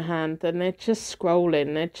phone in their hand and they're just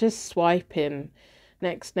scrolling, they're just swiping,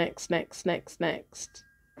 next, next, next, next, next,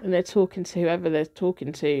 and they're talking to whoever they're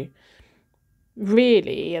talking to?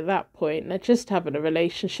 Really, at that point, they're just having a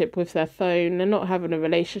relationship with their phone. They're not having a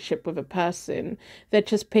relationship with a person. They're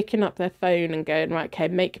just picking up their phone and going, right, okay,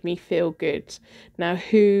 make me feel good. Now,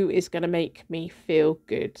 who is going to make me feel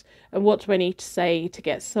good? And what do I need to say to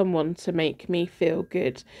get someone to make me feel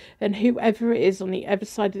good? And whoever it is on the other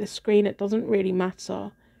side of the screen, it doesn't really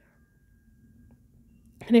matter.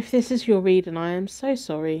 And if this is your reading, I am so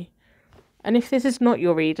sorry. And if this is not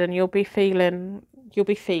your reading, you'll be feeling it. You'll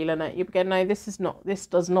be going, no, this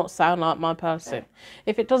does not sound like my person.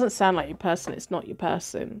 If it doesn't sound like your person, it's not your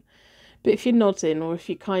person. But if you're nodding, or if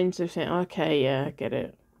you kind of think, okay, yeah, I get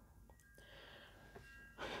it.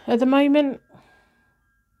 At the moment,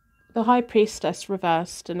 the High Priestess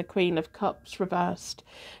reversed and the Queen of Cups reversed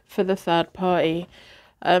for the third party.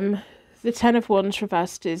 The Ten of Wands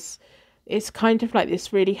reversed it's kind of like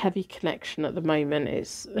this really heavy connection at the moment.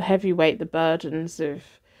 It's the heavy weight, the burdens of,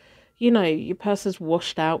 your person's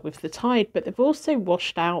washed out with the tide, but they've also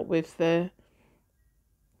washed out with the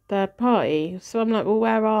third party. So I'm like, well,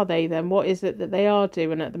 where are they then? What is it that they are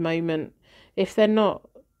doing at the moment? If they're not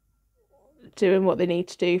doing what they need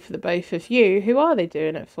to do for the both of you, who are they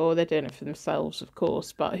doing it for? They're doing it for themselves, of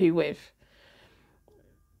course, but who with?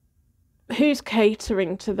 Who's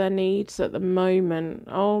catering to their needs at the moment?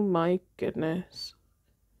 Oh my goodness.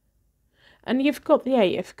 And you've got the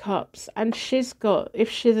Eight of Cups, and she's got, if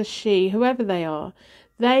she's a she, whoever they are,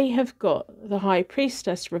 they have got the High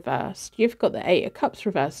Priestess reversed. You've got the Eight of Cups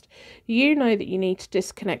reversed. You know that you need to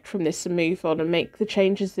disconnect from this and move on and make the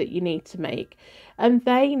changes that you need to make. And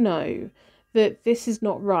they know that this is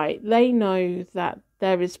not right. They know that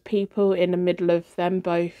there is people in the middle of them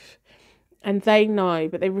both. And they know,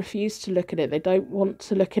 but they refuse to look at it. They don't want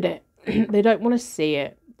to look at it. They don't want to see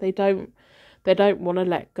it. They don't want to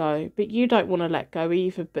let go. But you don't want to let go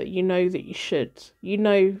either, but you know that you should. You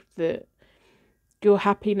know that your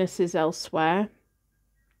happiness is elsewhere.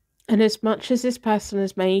 And as much as this person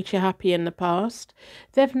has made you happy in the past,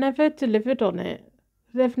 they've never delivered on it.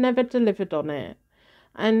 They've never delivered on it.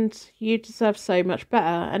 And you deserve so much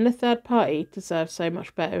better. And the third party deserves so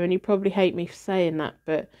much better. And you probably hate me for saying that,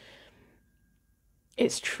 but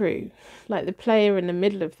it's true. Like, the player in the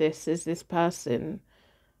middle of this is this person.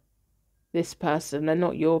 This person. They're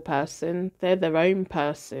not your person. They're their own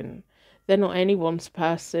person. They're not anyone's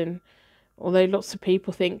person. Although lots of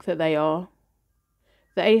people think that they are.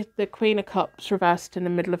 The Queen of Cups reversed in the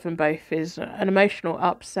middle of them both is an emotional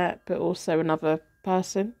upset, but also another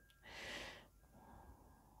person.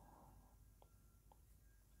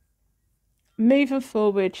 Moving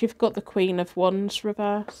forward, you've got the Queen of Wands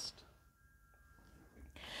reversed.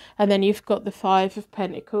 And then you've got the Five of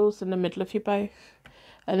Pentacles in the middle of you both.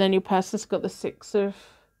 And then your person's got the Six of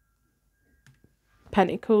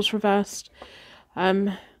Pentacles reversed.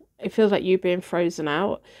 It feels like you being frozen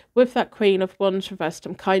out. With that Queen of Wands reversed,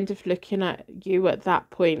 I'm kind of looking at you at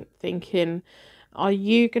that point thinking, Are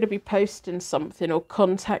you going to be posting something or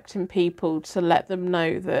contacting people to let them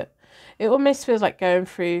know that it almost feels like going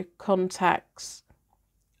through contacts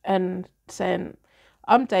and saying,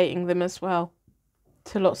 I'm dating them as well,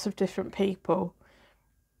 to lots of different people.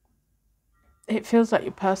 It feels like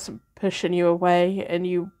your person pushing you away and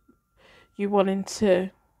you wanting to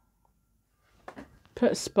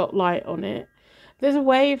put a spotlight on it. There's a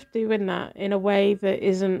way of doing that in a way that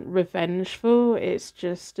isn't revengeful. It's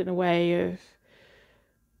just in a way of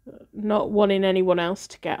not wanting anyone else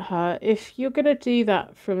to get hurt. If you're going to do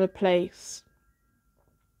that from a place,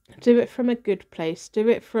 do it from a good place. Do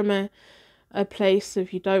it from a place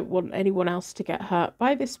of you don't want anyone else to get hurt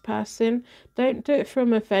by this person. Don't do it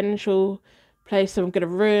from a vengeful place of I'm going to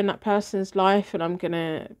ruin that person's life and I'm going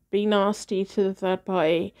to be nasty to the third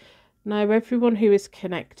party. No, everyone who is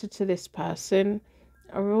connected to this person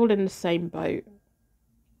are all in the same boat.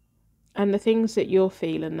 And the things that you're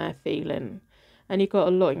feeling, they're feeling. And you've got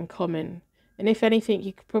a lot in common. And if anything,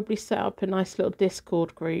 you could probably set up a nice little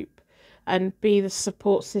Discord group and be the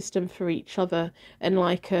support system for each other, and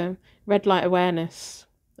like a red light awareness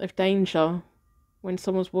of danger when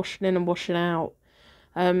someone's washing in and washing out.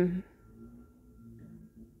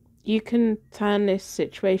 You can turn this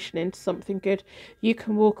situation into something good. You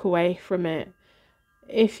can walk away from it.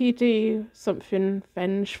 If you do something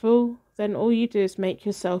vengeful, then all you do is make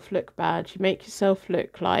yourself look bad. You make yourself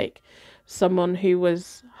look like someone who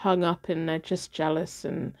was hung up and they're just jealous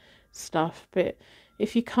and stuff. But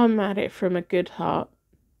if you come at it from a good heart,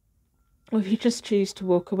 or if you just choose to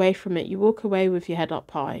walk away from it, you walk away with your head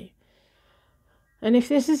up high. And if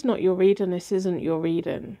this is not your reading, this isn't your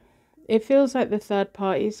reading. It feels like the third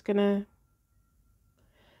party is going to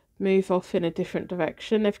move off in a different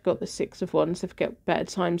direction. They've got the Six of Wands, they've got better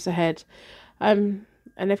times ahead. And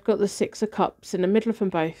they've got the Six of Cups in the middle of them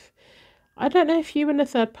both. I don't know if you and the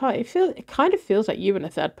third party it kind of feels like you and the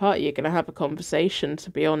third party are going to have a conversation, to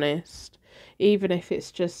be honest, even if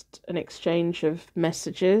it's just an exchange of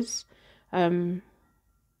messages. And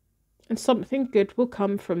something good will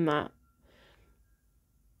come from that.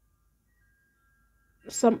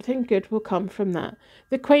 Something good will come from that.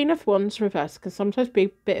 The Queen of Wands reverse can sometimes be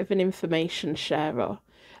a bit of an information sharer.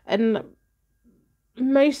 And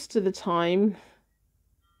most of the time,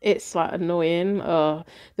 it's like annoying. Or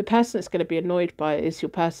the person that's going to be annoyed by it is your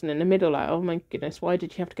person in the middle. Like, oh my goodness, why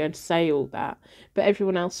did you have to go and say all that? But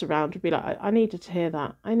everyone else around would be like, I needed to hear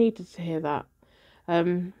that. I needed to hear that.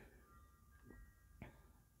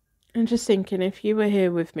 I'm just thinking, if you were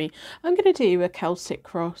here with me, I'm going to do a Celtic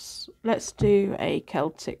cross. Let's do a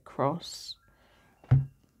Celtic cross.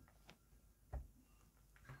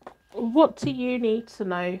 What do you need to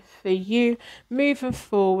know for you moving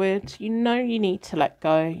forward? You know you need to let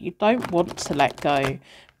go. You don't want to let go.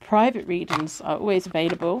 Private readings are always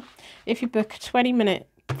available. If you book a 20-minute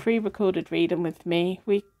pre-recorded reading with me,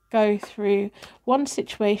 we go through one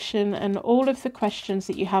situation and all of the questions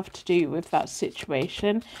that you have to do with that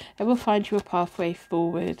situation. It will find you a pathway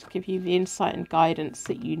forward, give you the insight and guidance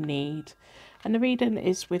that you need. And the reading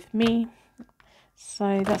is with me.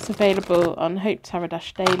 So that's available on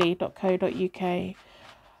hopetarot-daily.co.uk.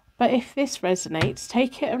 But if this resonates,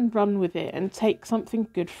 take it and run with it and take something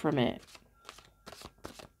good from it.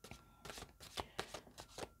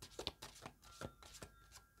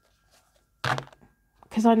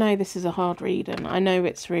 Because I know this is a hard reading. I know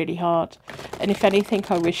it's really hard. And if anything,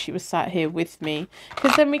 I wish you were sat here with me.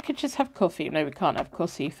 Because then we could just have coffee. No, we can't have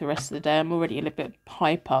coffee for the rest of the day. I'm already a little bit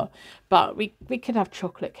hyper. But we could have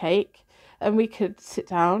chocolate cake. And we could sit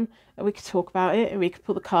down and we could talk about it. And we could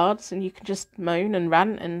pull the cards. And you can just moan and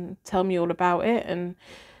rant and tell me all about it. And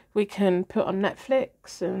we can put on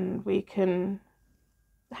Netflix. And we can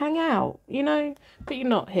hang out, you know. But you're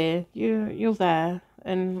not here. You're there.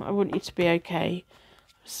 And I want you to be okay.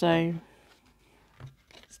 So,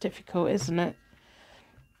 it's difficult, isn't it?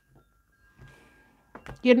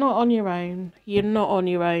 You're not on your own. You're not on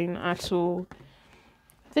your own at all.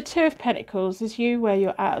 The Two of Pentacles is you where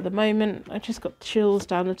you're at the moment. I just got chills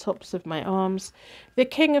down the tops of my arms. The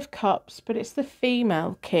King of Cups, but it's the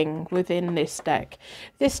female king within this deck.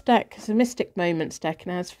 This deck is a Mystic Moments deck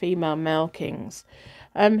and has female male kings.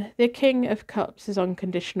 The King of Cups is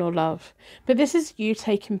unconditional love. But this is you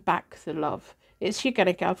taking back the love. It's you going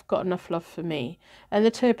to go, I've got enough love for me. And the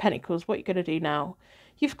Two of Pentacles, what are you going to do now?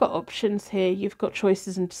 You've got options here. You've got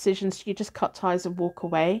choices and decisions. You just cut ties and walk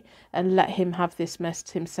away and let him have this mess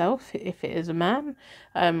to himself, if it is a man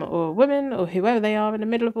or a woman or whoever they are in the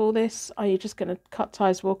middle of all this. Are you just going to cut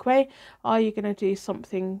ties, walk away? Are you going to do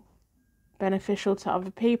something beneficial to other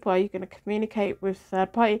people? Are you going to communicate with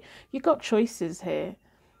third party? You've got choices here.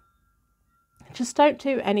 Just don't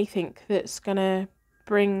do anything that's going to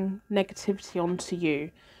bring negativity onto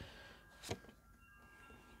you.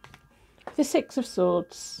 The Six of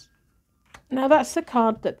Swords. Now, that's the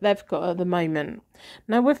card that they've got at the moment.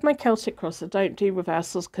 Now, with my Celtic Cross, I don't do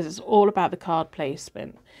reversals because it's all about the card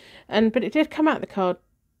placement. But it did come out the card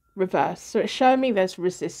reverse, so it's showing me there's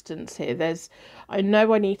resistance here. I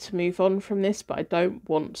know I need to move on from this, but I don't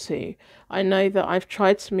want to. I know that I've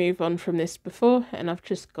tried to move on from this before and I've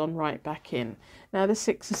just gone right back in. Now, the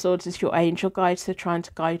Six of Swords is your angel guides. They're trying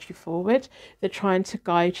to guide you forward. They're trying to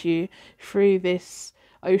guide you through this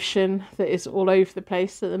ocean that is all over the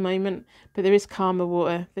place at the moment, but there is calmer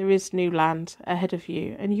water, there is new land ahead of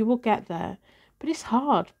you, and you will get there. But it's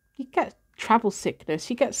hard. You get travel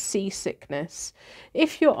sickness, you get seasickness.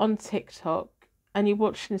 If you're on TikTok and you're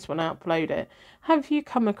watching this when I upload it, have you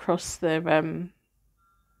come across the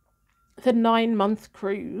 9-month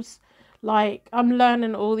cruise? Like, I'm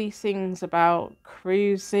learning all these things about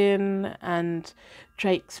cruising and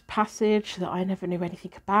Drake's Passage that I never knew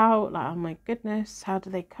anything about. Like, oh my goodness, how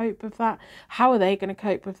do they cope with that? How are they going to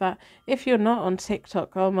cope with that? If you're not on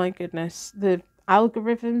TikTok, oh my goodness, the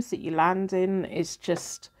algorithms that you land in is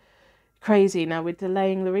just crazy. Now we're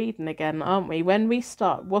delaying the reading again, aren't we? When we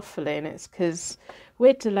start waffling, it's because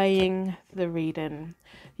we're delaying the reading.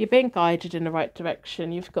 You're being guided in the right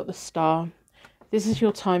direction. You've got the Star. This is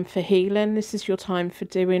your time for healing. This is your time for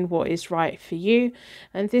doing what is right for you.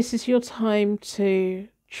 And this is your time to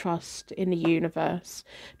trust in the universe.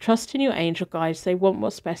 Trust in your angel guides. They want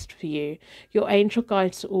what's best for you. Your angel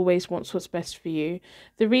guides always wants what's best for you.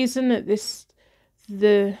 The reason that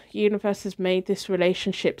the universe has made this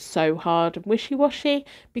relationship so hard and wishy-washy,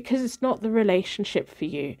 because it's not the relationship for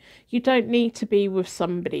you. You don't need to be with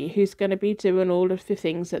somebody who's going to be doing all of the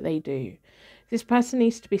things that they do. This person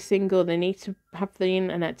needs to be single. They need to have the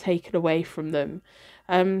internet taken away from them.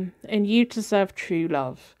 And you deserve true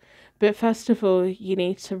love. But first of all, you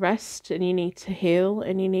need to rest and you need to heal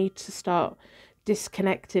and you need to start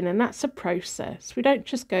disconnecting. And that's a process. We don't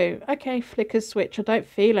just go, okay, flick a switch, I don't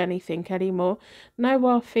feel anything anymore. No,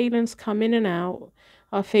 our feelings come in and out.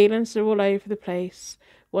 Our feelings are all over the place.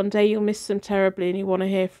 One day you'll miss them terribly and you want to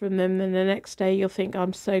hear from them. Then the next day you'll think,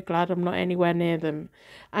 I'm so glad I'm not anywhere near them.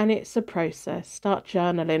 And it's a process. Start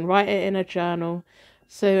journaling. Write it in a journal.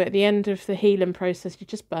 So at the end of the healing process, you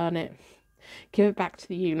just burn it. Give it back to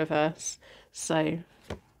the universe. So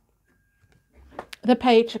the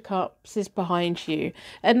Page of Cups is behind you,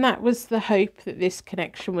 and that was the hope that this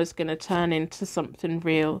connection was going to turn into something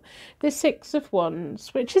real. The Six of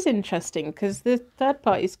Wands, which is interesting because the third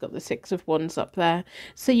party's got the Six of Wands up there,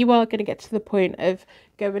 so you are going to get to the point of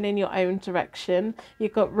going in your own direction.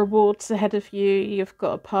 You've got rewards ahead of you, you've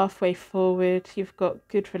got a pathway forward, you've got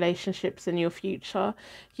good relationships in your future,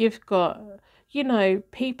 you've got, you know,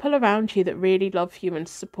 people around you that really love you and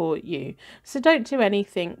support you. So don't do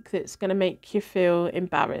anything that's going to make you feel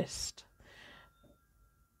embarrassed.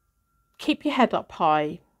 Keep your head up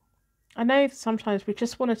high. I know sometimes we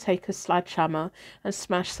just want to take a sledgehammer and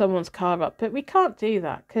smash someone's car up, but we can't do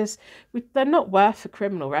that because they're not worth a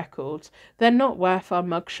criminal record. They're not worth our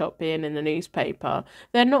mugshot being in the newspaper.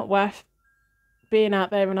 They're not worth being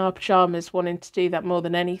out there in our pajamas wanting to do that more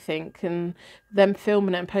than anything, and them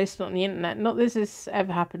filming it and posting it on the internet. Not that this has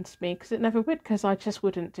ever happened to me, because it never would, because I just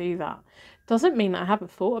wouldn't do that. Doesn't mean that I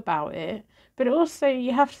haven't thought about it, but also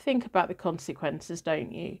you have to think about the consequences,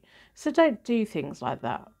 don't you? So don't do things like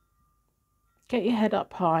that. Get your head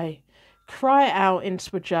up high, cry it out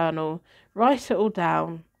into a journal, write it all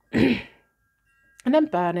down, and then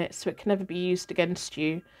burn it so it can never be used against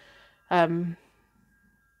you.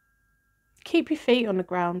 Keep your feet on the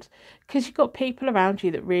ground, because you've got people around you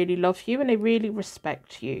that really love you and they really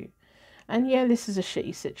respect you. And yeah, this is a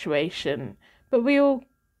shitty situation, but we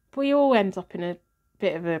all end up in a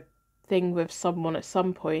bit of a thing with someone at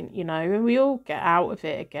some point, you know, and we all get out of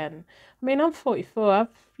it again. I mean, I'm 44.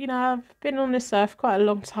 I've been on this earth quite a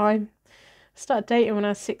long time. I started dating when I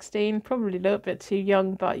was 16, probably a little bit too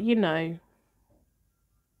young, but you know,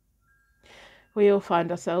 we all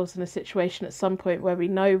find ourselves in a situation at some point where we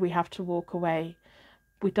know we have to walk away.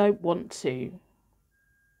 We don't want to,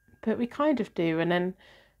 but we kind of do. And then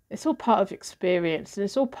it's all part of experience and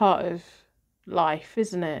it's all part of life,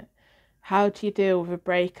 isn't it? How do you deal with a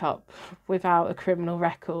breakup without a criminal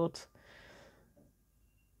record?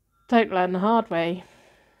 Don't learn the hard way.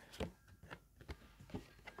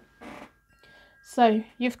 So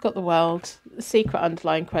you've got the world, the secret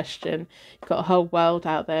underlying question. You've got a whole world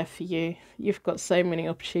out there for you. You've got so many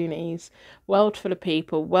opportunities. World full of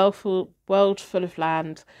people, world full of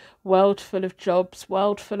land, world full of jobs,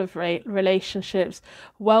 world full of relationships,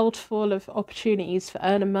 world full of opportunities for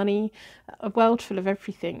earning money, a world full of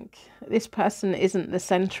everything. This person isn't the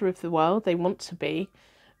centre of the world. They want to be,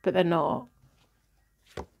 but they're not.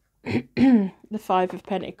 The Five of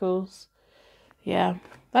Pentacles. Yeah,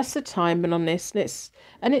 that's the timing on this,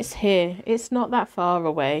 and it's here. It's not that far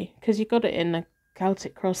away because you got it in the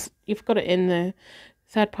Celtic Cross. You've got it in the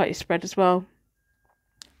third party spread as well.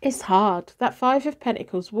 It's hard. That Five of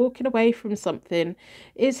Pentacles, walking away from something,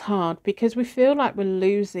 is hard because we feel like we're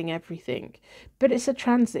losing everything. But it's a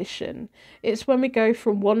transition. It's when we go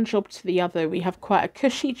from one job to the other. We have quite a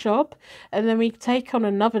cushy job, and then we take on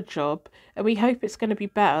another job, and we hope it's going to be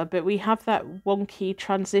better. But we have that wonky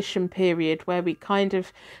transition period where we kind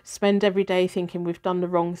of spend every day thinking we've done the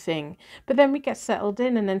wrong thing. But then we get settled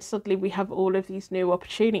in, and then suddenly we have all of these new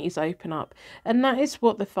opportunities open up. And that is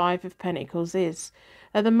what the Five of Pentacles is.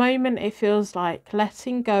 At the moment, it feels like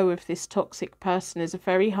letting go of this toxic person is a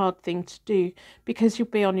very hard thing to do because you'll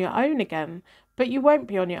be on your own again. But you won't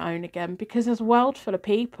be on your own again because there's a world full of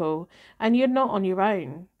people and you're not on your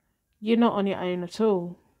own. You're not on your own at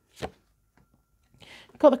all.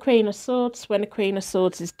 Got the Queen of Swords. When the Queen of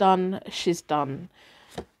Swords is done, she's done.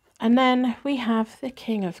 And then we have the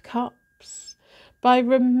King of Cups. By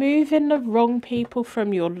removing the wrong people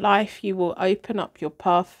from your life, you will open up your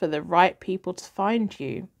path for the right people to find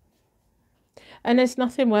you. And there's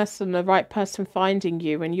nothing worse than the right person finding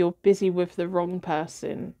you and you're busy with the wrong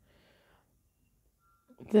person.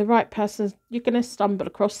 The right person, you're going to stumble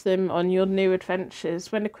across them on your new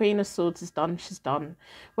adventures. When the Queen of Swords is done, she's done.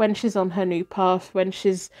 When she's on her new path, when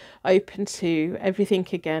she's open to everything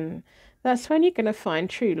again, that's when you're going to find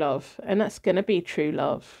true love. And that's going to be true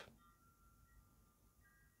love.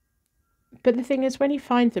 But the thing is, when you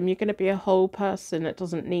find them, you're going to be a whole person that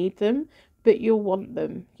doesn't need them, but you'll want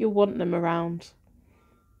them. You'll want them around.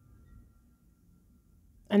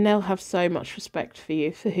 And they'll have so much respect for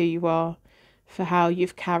you, for who you are, for how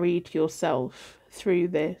you've carried yourself through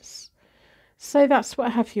this. So that's what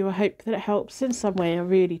I have for you. I hope that it helps in some way. I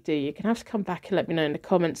really do. You're going to have to come back and let me know in the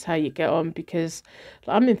comments how you get on because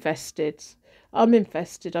I'm invested. I'm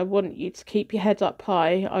invested. I want you to keep your head up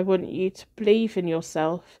high. I want you to believe in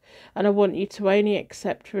yourself. And I want you to only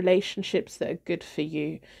accept relationships that are good for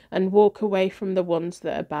you and walk away from the ones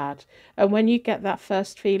that are bad. And when you get that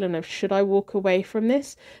first feeling of, should I walk away from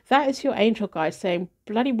this? That is your angel guide saying,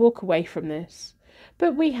 bloody walk away from this.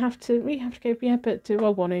 But we have to go, yeah, but do I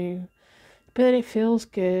want to? But then it feels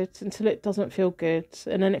good until it doesn't feel good.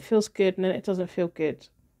 And then it feels good and then it doesn't feel good.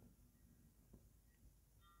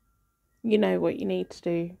 You know what you need to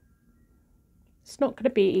do. It's not going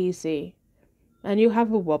to be easy. And you'll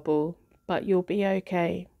have a wobble, but you'll be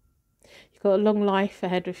okay. You've got a long life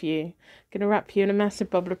ahead of you. Going to wrap you in a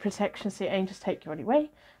massive bubble of protection so your angels take you on your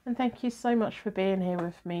way. And thank you so much for being here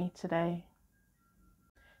with me today.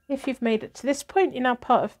 If you've made it to this point, you're now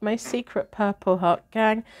part of my secret Purple Heart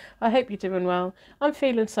gang. I hope you're doing well. I'm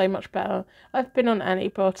feeling so much better. I've been on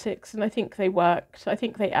antibiotics and I think they worked. I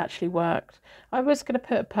think they actually worked. I was going to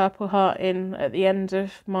put a Purple Heart in at the end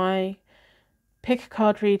of my pick a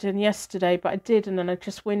card reading yesterday, but I did and then I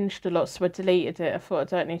just whinged a lot, so I deleted it. I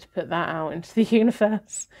thought I don't need to put that out into the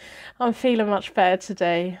universe. I'm feeling much better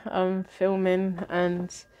today. I'm filming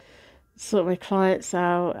and sorting my clients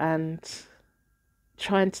out and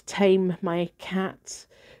trying to tame my cat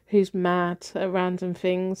who's mad at random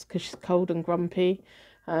things because she's cold and grumpy.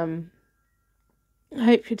 I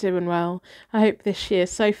hope you're doing well. I hope this year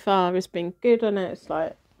so far has been good. I know it's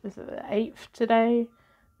like, is it the 8th today?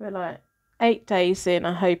 We're like 8 days in.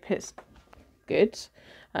 I hope it's good.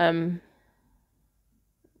 I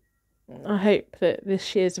hope that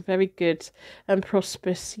this year's a very good and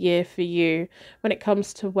prosperous year for you when it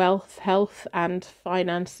comes to wealth, health and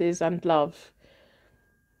finances and love.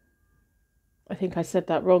 I think I said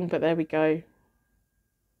that wrong, but there we go.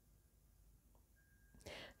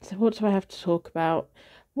 So what do I have to talk about?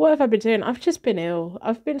 What have I been doing? I've just been ill.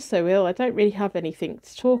 I've been so ill. I don't really have anything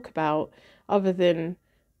to talk about other than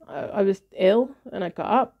I was ill and I got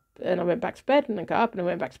up and I went back to bed and I got up and I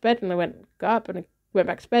went back to bed and I got up and I went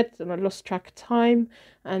back to bed and I lost track of time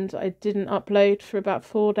and I didn't upload for about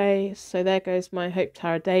 4 days. So there goes my Hope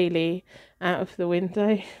Tarot Daily out of the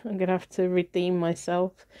window. I'm going to have to redeem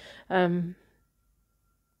myself.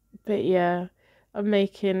 But yeah, I'm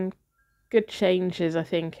making good changes, I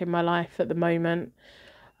think, in my life at the moment.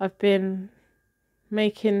 I've been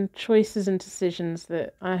making choices and decisions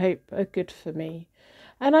that I hope are good for me.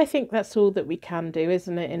 And I think that's all that we can do,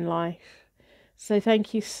 isn't it, in life? So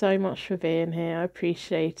thank you so much for being here. I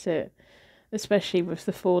appreciate it, especially with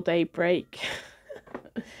the 4-day break.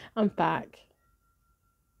 I'm back.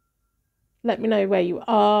 Let me know where you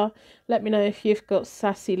are. Let me know if you've got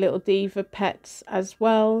sassy little diva pets as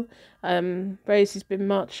well. Rosie's been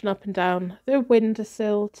marching up and down the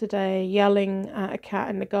windowsill today, yelling at a cat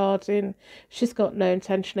in the garden. She's got no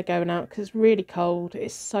intention of going out because it's really cold.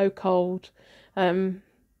 It's so cold.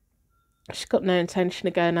 She's got no intention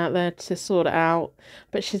of going out there to sort it out,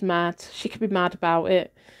 but she's mad. She could be mad about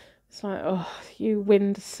it. It's like, oh, you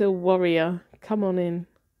windowsill warrior, come on in.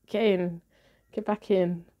 Get back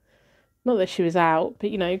in. Not that she was out,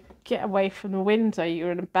 but get away from the window.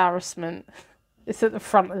 You're an embarrassment. It's at the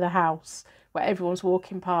front of the house where everyone's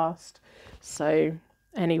walking past. So,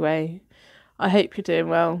 anyway, I hope you're doing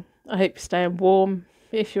well. I hope you're staying warm.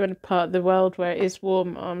 If you're in a part of the world where it is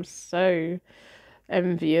warm, I'm so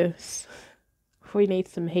envious. We need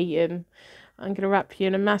some heating. I'm going to wrap you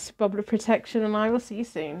in a massive bubble of protection, and I will see you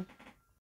soon.